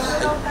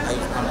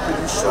 I'm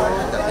pretty sure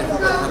that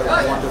everybody had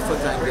a wonderful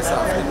time this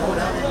afternoon.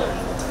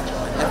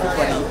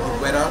 Everybody,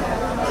 whether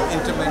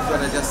intimate,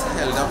 whether just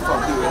held up for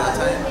a period of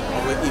time, or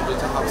were able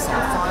to have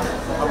some fun,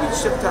 and we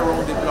shipped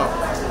around the block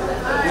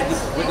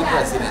with the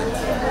president.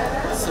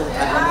 So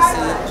I want to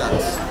say that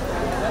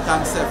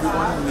thanks to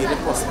everyone who made it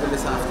possible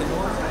this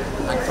afternoon,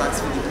 and thanks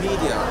for the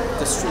media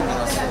to streaming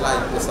us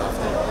live this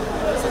afternoon.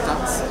 So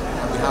thanks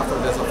on behalf of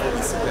those of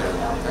OBC Perry.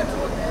 Thank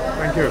you.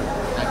 Thank you.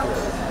 Thank you.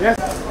 Yes?